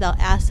ethnicity, they'll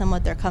ask them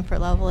what their comfort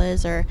level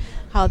is, or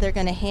how they're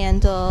going to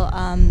handle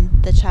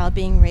the child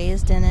being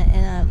raised in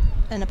a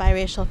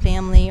biracial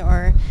family,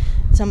 or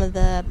some of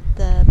the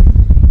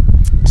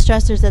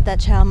stressors that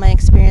child might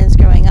experience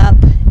growing up.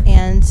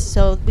 And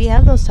so we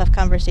have those tough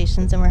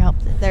conversations, and we're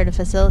there to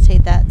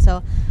facilitate that.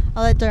 So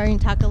I'll let Doreen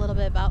talk a little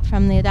bit about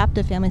from the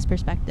adoptive family's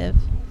perspective.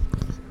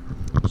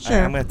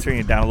 Sure. I'm going to turn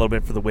you down a little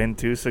bit for the wind,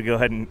 too, so go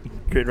ahead and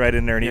get right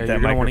in there and eat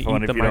that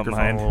microphone eat if the you don't microphone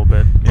mind. a little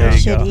bit. There Yeah. you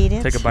Should go. eat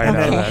it. Take a bite out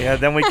of that. Yeah,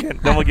 then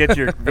we'll get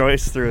your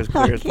voice through as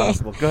clear as Okay.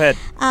 possible. Go ahead.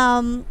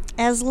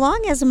 As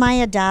long as my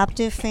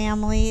adoptive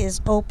family is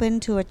open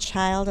to a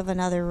child of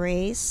another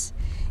race,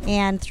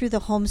 and through the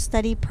home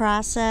study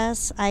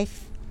process, I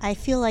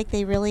feel like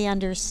they really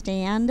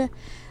understand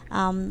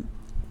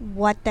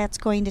what that's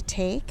going to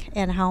take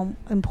and how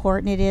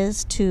important it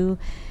is to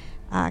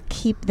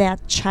keep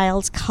that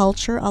child's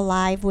culture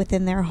alive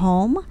within their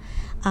home.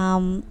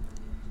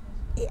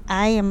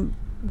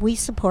 We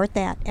support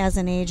that as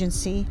an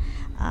agency.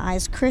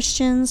 As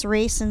Christians,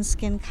 race and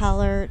skin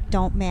color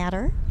don't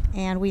matter,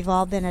 and we've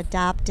all been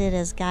adopted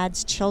as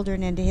God's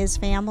children into His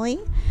family.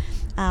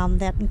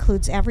 That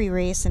includes every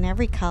race and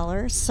every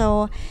color.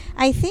 So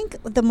I think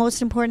the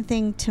most important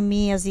thing to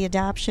me as the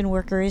adoption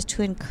worker is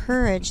to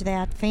encourage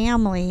that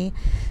family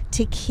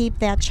to keep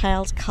that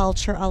child's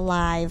culture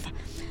alive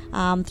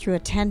through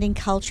attending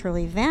cultural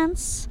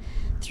events,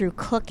 through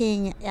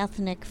cooking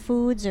ethnic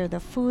foods or the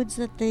foods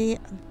that they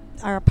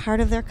are a part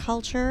of their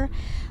culture,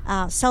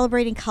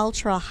 celebrating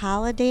cultural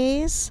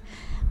holidays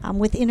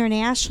with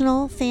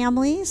international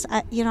families.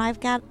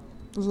 I've got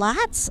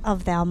lots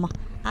of them,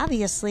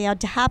 obviously,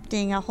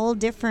 adopting a whole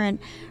different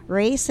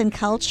race and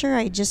culture.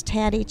 I just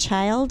had a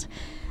child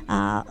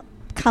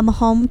come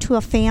home to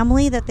a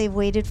family that they've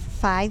waited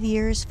 5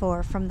 years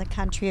for from the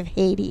country of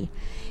Haiti.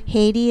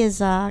 Haiti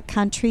is a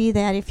country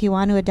that if you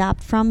want to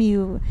adopt from,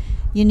 you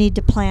need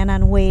to plan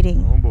on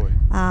waiting. Oh boy.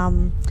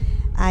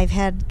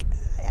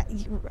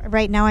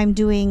 Right now I'm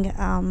doing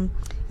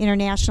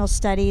international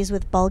studies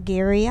with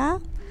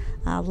Bulgaria,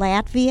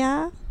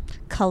 Latvia,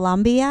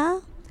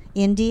 Colombia,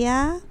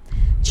 India.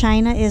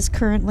 China is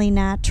currently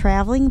not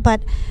traveling,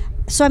 but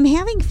so I'm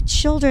having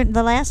children.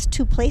 The last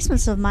 2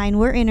 placements of mine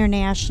were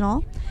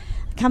international,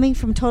 coming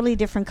from totally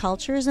different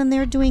cultures, and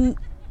they're doing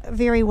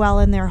very well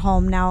in their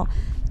home. Now,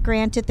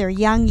 granted, they're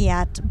young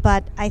yet,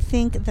 but I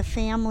think the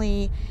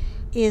family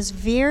is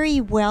very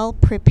well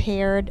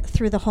prepared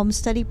through the home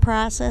study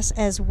process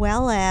as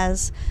well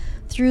as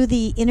through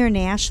the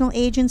international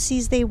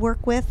agencies they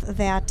work with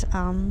that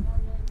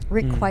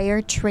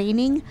require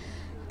training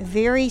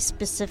very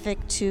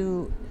specific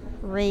to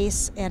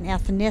race and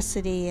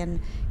ethnicity and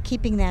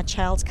keeping that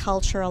child's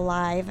culture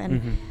alive.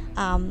 And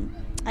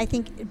I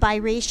think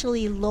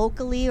biracially,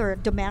 locally, or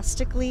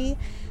domestically,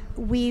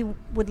 we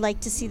would like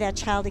to see that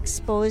child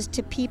exposed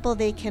to people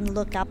they can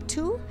look up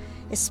to,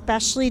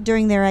 especially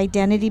during their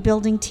identity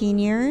building teen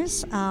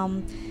years.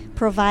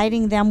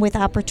 Providing them with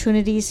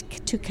opportunities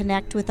to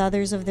connect with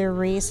others of their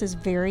race is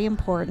very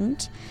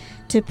important.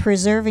 To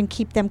preserve and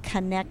keep them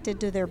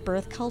connected to their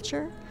birth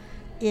culture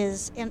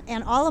is,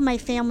 and all of my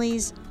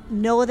families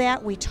know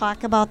that, we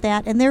talk about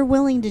that, and they're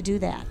willing to do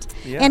that.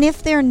 Yeah. And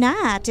if they're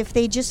not, if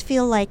they just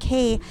feel like,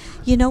 hey,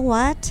 you know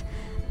what,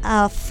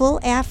 a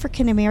full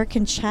African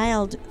American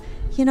child,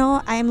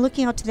 I'm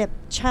looking out to that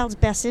child's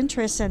best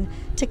interests, and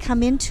to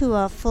come into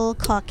a full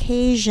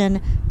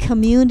Caucasian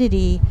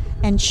community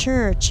and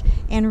church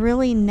and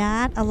really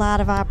not a lot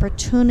of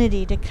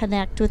opportunity to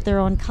connect with their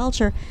own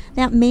culture,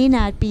 that may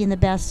not be in the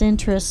best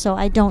interest. So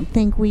I don't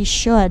think we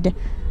should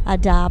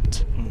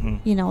adopt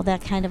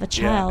that kind of a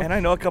child. Yeah, and I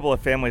know a couple of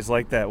families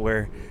like that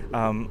where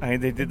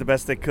they did the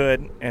best they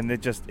could, and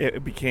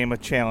it became a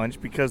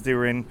challenge because they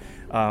were in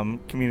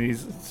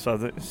communities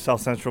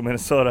south central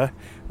Minnesota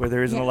where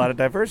there isn't a lot of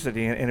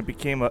diversity, and it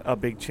became a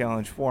big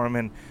challenge for them.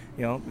 And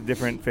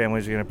different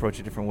families are going to approach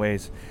it different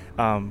ways.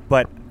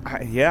 But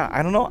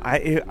I don't know.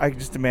 I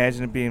just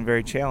imagine it being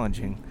very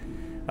challenging.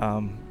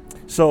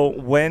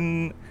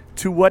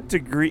 To what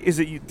degree is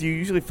it? Do you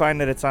usually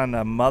find that it's on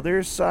the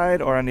mother's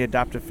side or on the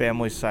adoptive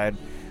family side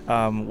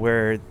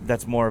where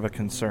that's more of a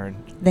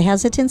concern? The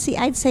hesitancy,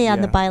 I'd say,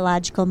 on the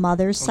biological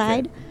mother's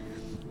side.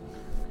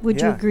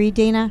 Would you agree,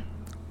 Dana?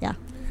 Yeah.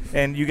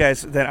 And you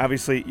guys then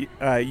obviously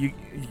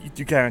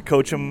you kind of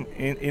coach them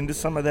into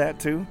some of that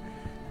too,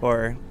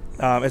 or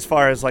as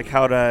far as like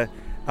how to.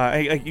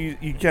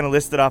 You kind of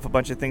listed off a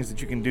bunch of things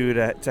that you can do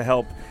to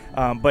help,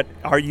 but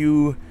are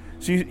you?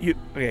 So you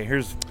okay?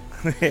 Here's.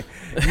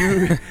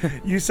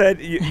 you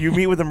said you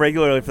meet with them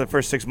regularly for the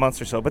first 6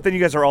 months or so, but then you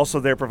guys are also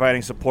there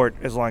providing support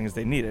as long as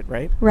they need it,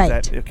 right?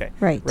 Right. Okay.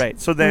 Right.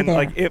 So then,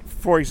 like, if,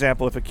 for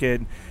example, if a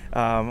kid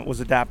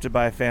was adopted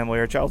by a family,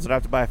 or a child's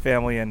adopted by a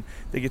family, and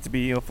they get to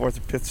be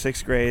 4th, 5th,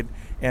 6th grade,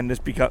 and this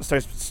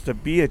starts to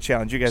be a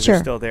challenge, you guys are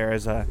still there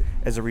as a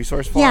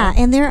resource for them? Yeah,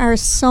 and there are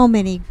so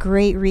many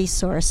great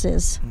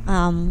resources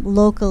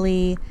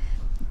locally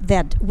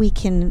that we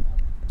can,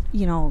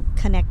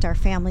 connect our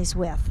families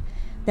with.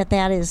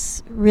 That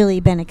has really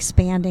been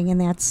expanding, and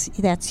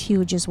that's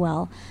huge as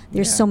well.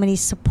 There's so many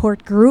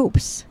support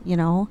groups,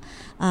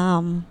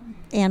 and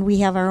we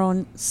have our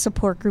own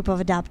support group of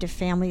adoptive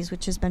families,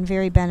 which has been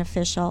very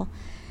beneficial.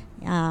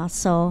 And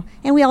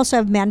we also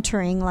have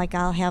mentoring. Like,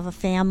 I'll have a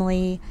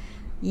family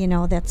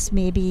that's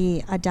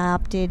maybe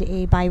adopted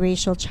a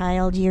biracial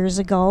child years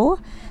ago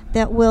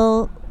that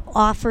will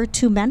offer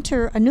to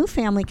mentor a new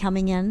family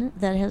coming in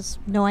that has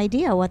no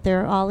idea what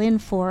they're all in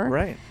for.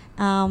 Right.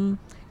 And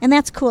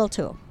that's cool,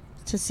 too,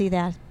 to see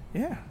that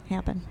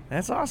happen.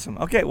 That's awesome.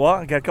 Okay, well,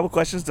 I got a couple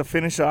questions to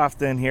finish off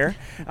then here.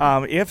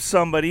 If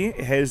somebody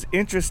is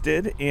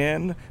interested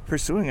in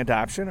pursuing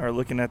adoption or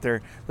looking at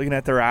their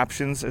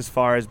options as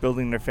far as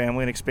building their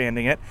family and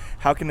expanding it,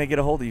 how can they get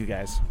a hold of you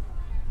guys?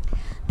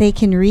 They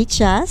can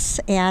reach us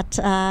at,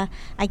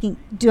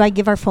 do I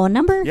give our phone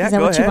number? Yeah, Is that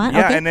go what ahead. you want?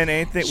 Yeah, Okay. and then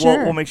anything,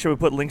 Sure. we'll make sure we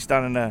put links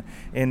down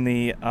in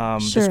the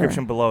Sure.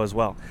 description below as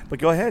well. But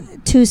go ahead.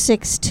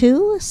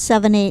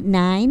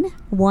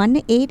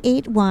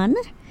 262-789-1881.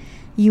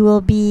 You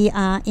will be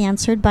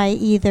answered by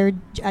either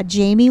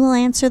Jamie will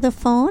answer the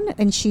phone,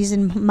 and she's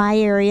in my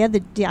area,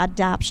 the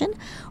adoption,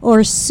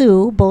 or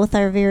Sue. Both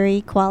are very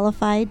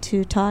qualified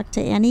to talk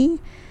to any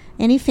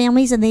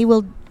families, and they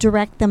will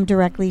direct them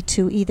directly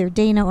to either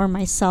Dana or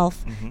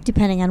myself,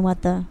 depending on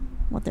what they're.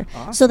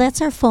 Awesome. So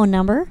that's our phone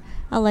number.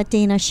 I'll let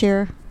Dana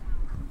share.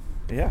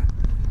 Yeah.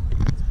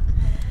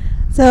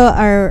 So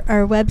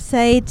our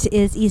website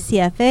is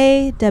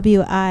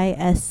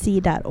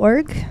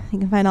ecfawisc.org. You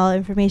can find all the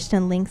information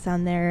and links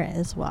on there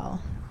as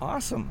well.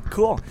 Awesome.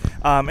 Cool.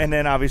 And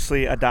then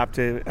obviously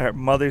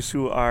mothers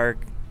who are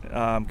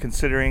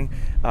considering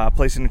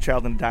placing a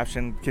child in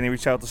adoption, can they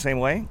reach out the same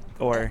way?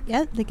 Or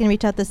Yeah, they can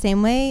reach out the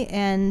same way.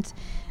 And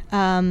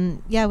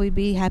we'd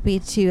be happy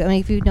to,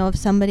 if you know of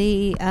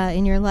somebody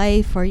in your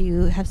life, or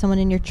you have someone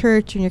in your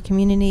church or in your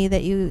community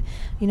that a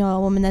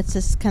woman that's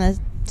just kind of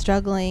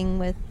struggling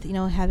with,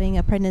 having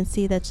a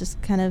pregnancy that's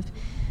just kind of,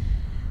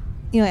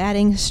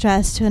 adding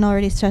stress to an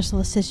already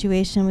stressful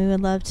situation, we would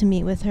love to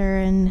meet with her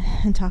and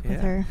talk with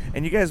her.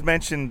 And you guys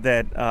mentioned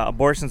that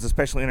abortions,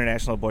 especially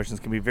international abortions,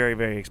 can be very,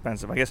 very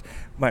expensive. I guess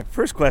my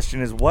first question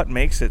is, what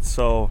makes it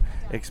so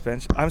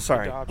expensive? I'm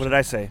sorry. Adoption. What did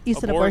I say? You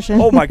said abortion.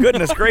 Oh, my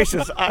goodness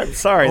gracious. I'm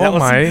sorry. Oh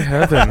my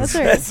heavens.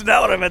 That's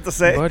not what I meant to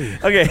say. Buddy.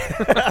 Okay.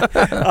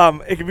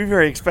 It can be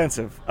very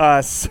expensive.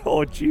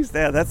 Geez,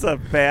 that's a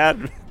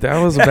bad...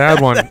 That was a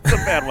bad one. That's a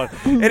bad one.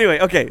 Anyway,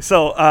 okay,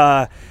 so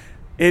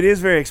it is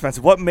very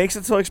expensive. What makes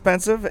it so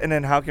expensive, and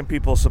then how can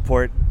people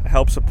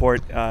help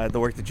support the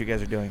work that you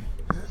guys are doing?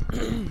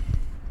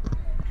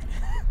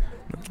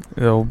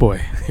 Oh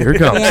boy, here it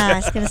comes. Yeah, I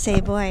was going to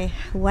say, boy,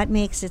 what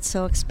makes it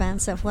so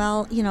expensive?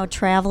 Well,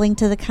 traveling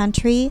to the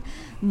country,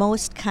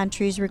 most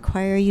countries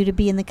require you to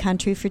be in the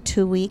country for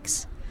 2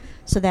 weeks.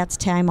 So that's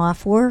time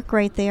off work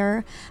right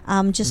there.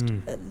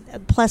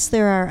 Plus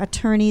there are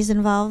attorneys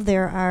involved.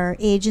 There are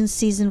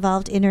agencies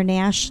involved,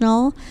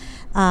 international,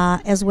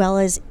 as well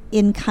as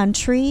in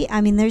country.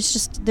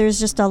 There's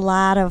just a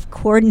lot of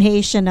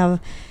coordination of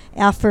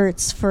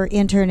efforts for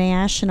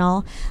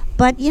international.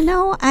 But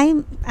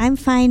I'm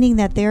finding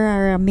that there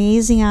are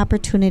amazing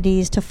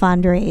opportunities to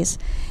fundraise,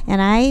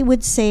 and I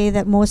would say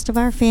that most of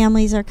our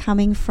families are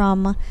coming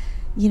from,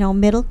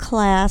 middle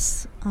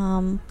class,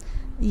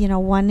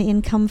 one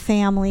income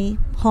family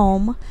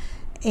home,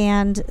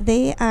 and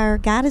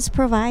God is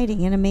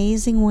providing in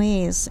amazing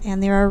ways,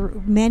 and there are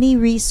many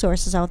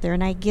resources out there,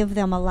 and I give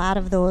them a lot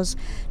of those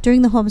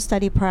during the home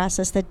study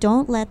process, that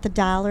don't let the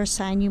dollar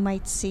sign you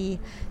might see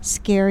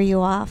scare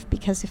you off,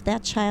 because if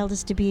that child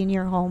is to be in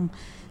your home,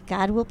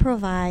 God will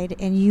provide,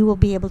 and you will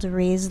be able to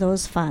raise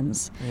those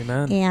funds.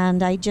 Amen.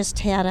 And I just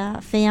had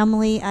a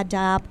family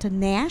adopt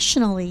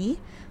nationally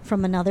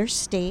from another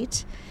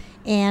state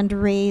and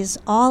raise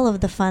all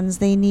of the funds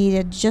they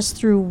needed just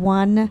through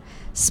one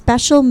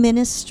special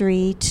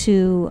ministry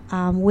to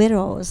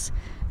widows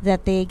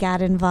that they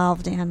got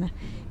involved in.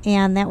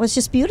 And that was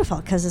just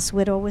beautiful, because this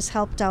widow was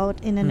helped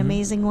out in an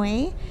amazing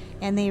way,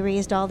 and they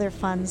raised all their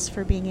funds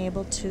for being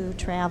able to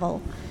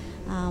travel.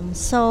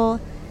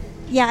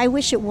 Yeah, I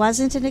wish it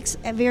wasn't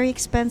very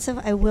expensive.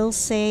 I will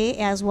say,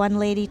 as one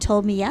lady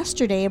told me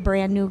yesterday, a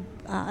brand new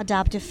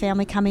adoptive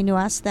family coming to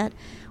us, that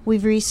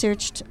we've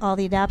researched all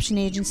the adoption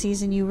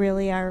agencies, and you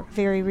really are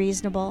very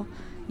reasonable.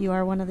 You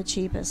are one of the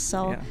cheapest.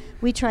 So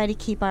we try to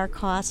keep our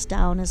costs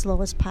down as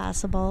low as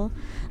possible,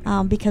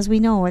 because we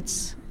know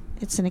it's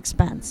an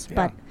expense. Yeah.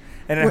 But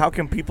and then how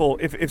can people,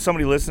 if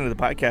somebody listening to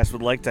the podcast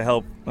would like to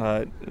help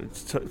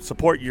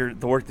support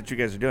the work that you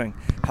guys are doing,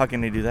 how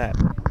can they do that?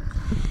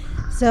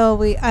 So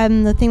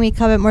the thing we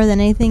covet more than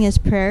anything is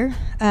prayer.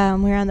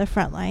 We're on the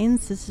front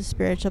lines. This is a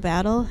spiritual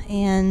battle,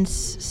 and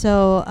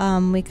so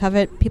we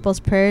covet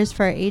people's prayers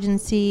for our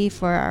agency,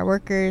 for our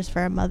workers, for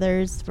our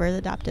mothers, for the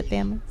adoptive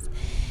families.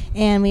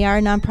 And we are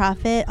a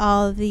nonprofit.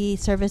 All of the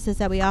services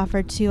that we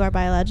offer to our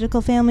biological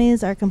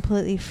families are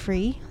completely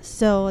free.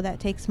 So that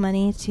takes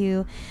money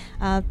to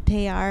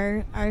pay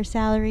our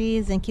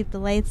salaries and keep the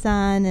lights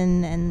on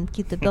and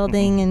keep the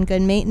building in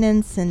good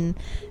maintenance and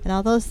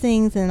all those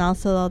things, and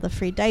also all the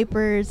free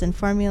diapers and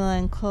formula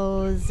and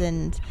clothes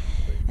and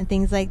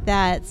things like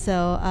that.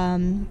 So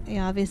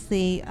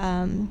obviously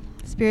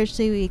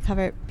spiritually, we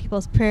cover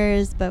people's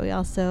prayers, but we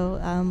also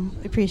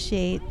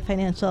appreciate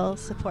financial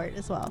support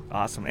as well.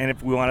 Awesome. And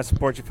if we want to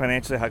support you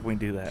financially, how can we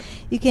do that?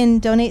 You can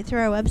donate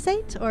through our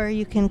website, or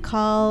you can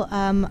call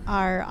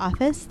our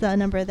office, the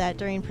number that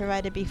Doreen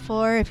provided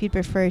before, if you'd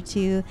prefer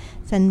to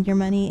send your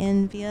money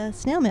in via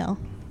snail mail.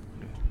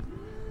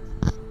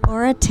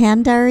 Or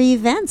attend our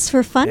events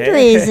for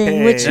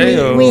fundraising, which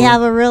we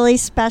have a really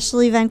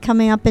special event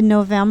coming up in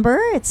November.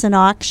 It's an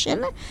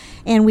auction,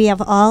 and we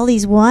have all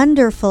these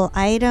wonderful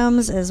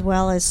items as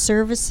well as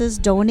services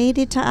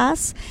donated to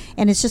us,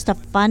 and it's just a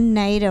fun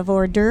night of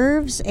hors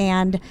d'oeuvres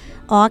and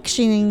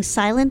auctioning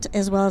silent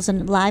as well as a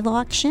live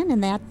auction,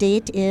 and that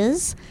date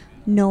is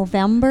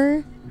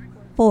November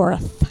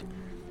 4th.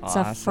 It's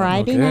a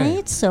Friday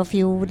night, so if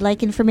you would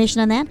like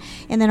information on that.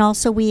 And then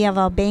also we have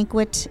a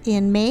banquet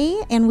in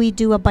May, and we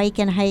do a bike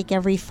and hike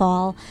every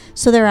fall.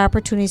 So there are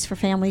opportunities for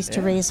families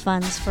to raise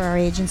funds for our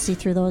agency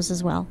through those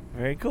as well.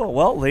 Very cool.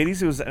 Well,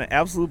 ladies, it was an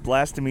absolute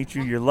blast to meet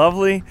you. You're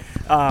lovely.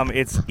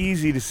 It's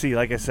easy to see,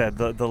 like I said,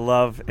 the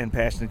love and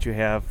passion that you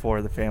have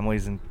for the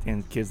families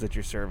and kids that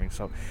you're serving.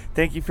 So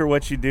thank you for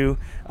what you do.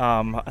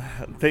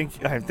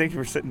 Thank you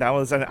for sitting down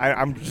with us.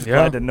 I'm just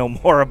glad to know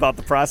more about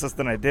the process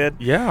than I did.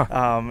 Yeah.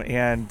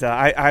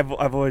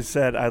 I've always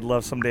said I'd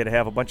love someday to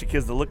have a bunch of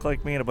kids that look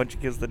like me and a bunch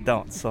of kids that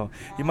don't. So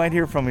you might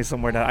hear from me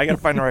somewhere down. I got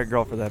to find the right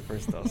girl for that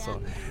first, though.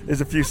 So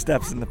there's a few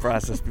steps in the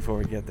process before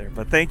we get there.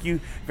 But thank you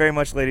very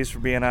much, ladies, for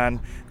being on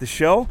the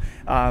show.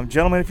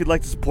 Gentlemen, if you'd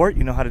like to support,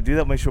 you know how to do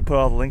that. Make sure to put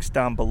all the links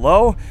down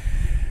below.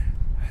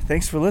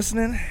 Thanks for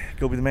listening.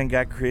 Go be the man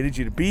God created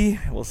you to be.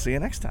 We'll see you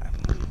next time.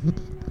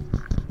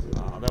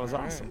 Oh, that was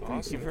awesome.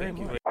 Thank you very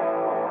much.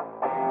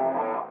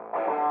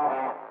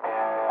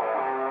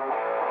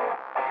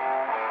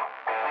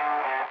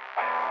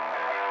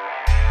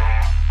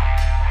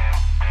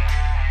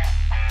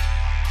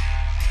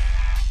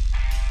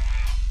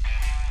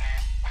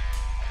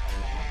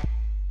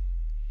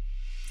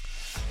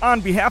 On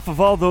behalf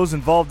of all those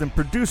involved in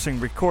producing,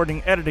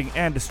 recording, editing,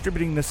 and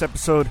distributing this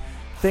episode,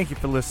 thank you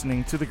for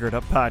listening to the Gird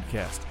Up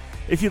Podcast.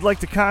 If you'd like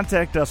to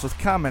contact us with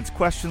comments,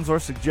 questions, or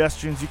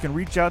suggestions, you can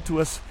reach out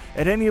to us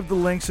at any of the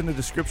links in the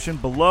description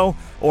below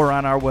or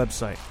on our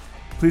website.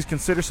 Please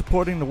consider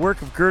supporting the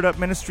work of Gird Up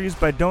Ministries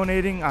by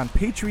donating on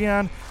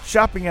Patreon,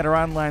 shopping at our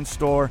online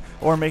store,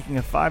 or making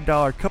a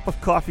 $5 cup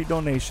of coffee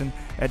donation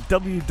at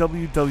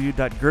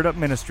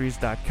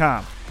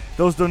www.girdupministries.com.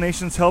 Those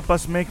donations help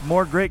us make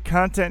more great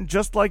content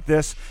just like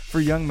this for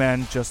young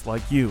men just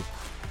like you.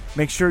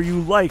 Make sure you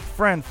like,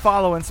 friend,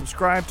 follow, and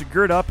subscribe to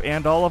Gird Up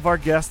and all of our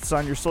guests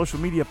on your social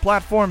media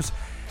platforms,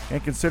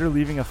 and consider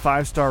leaving a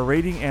 5-star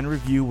rating and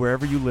review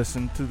wherever you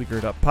listen to the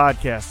Gird Up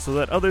Podcast so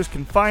that others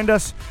can find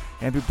us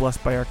and be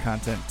blessed by our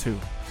content too.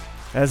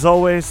 As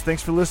always,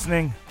 thanks for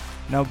listening.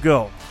 Now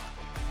go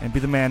and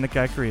be the man that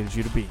God created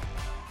you to be.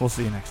 We'll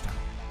see you next time.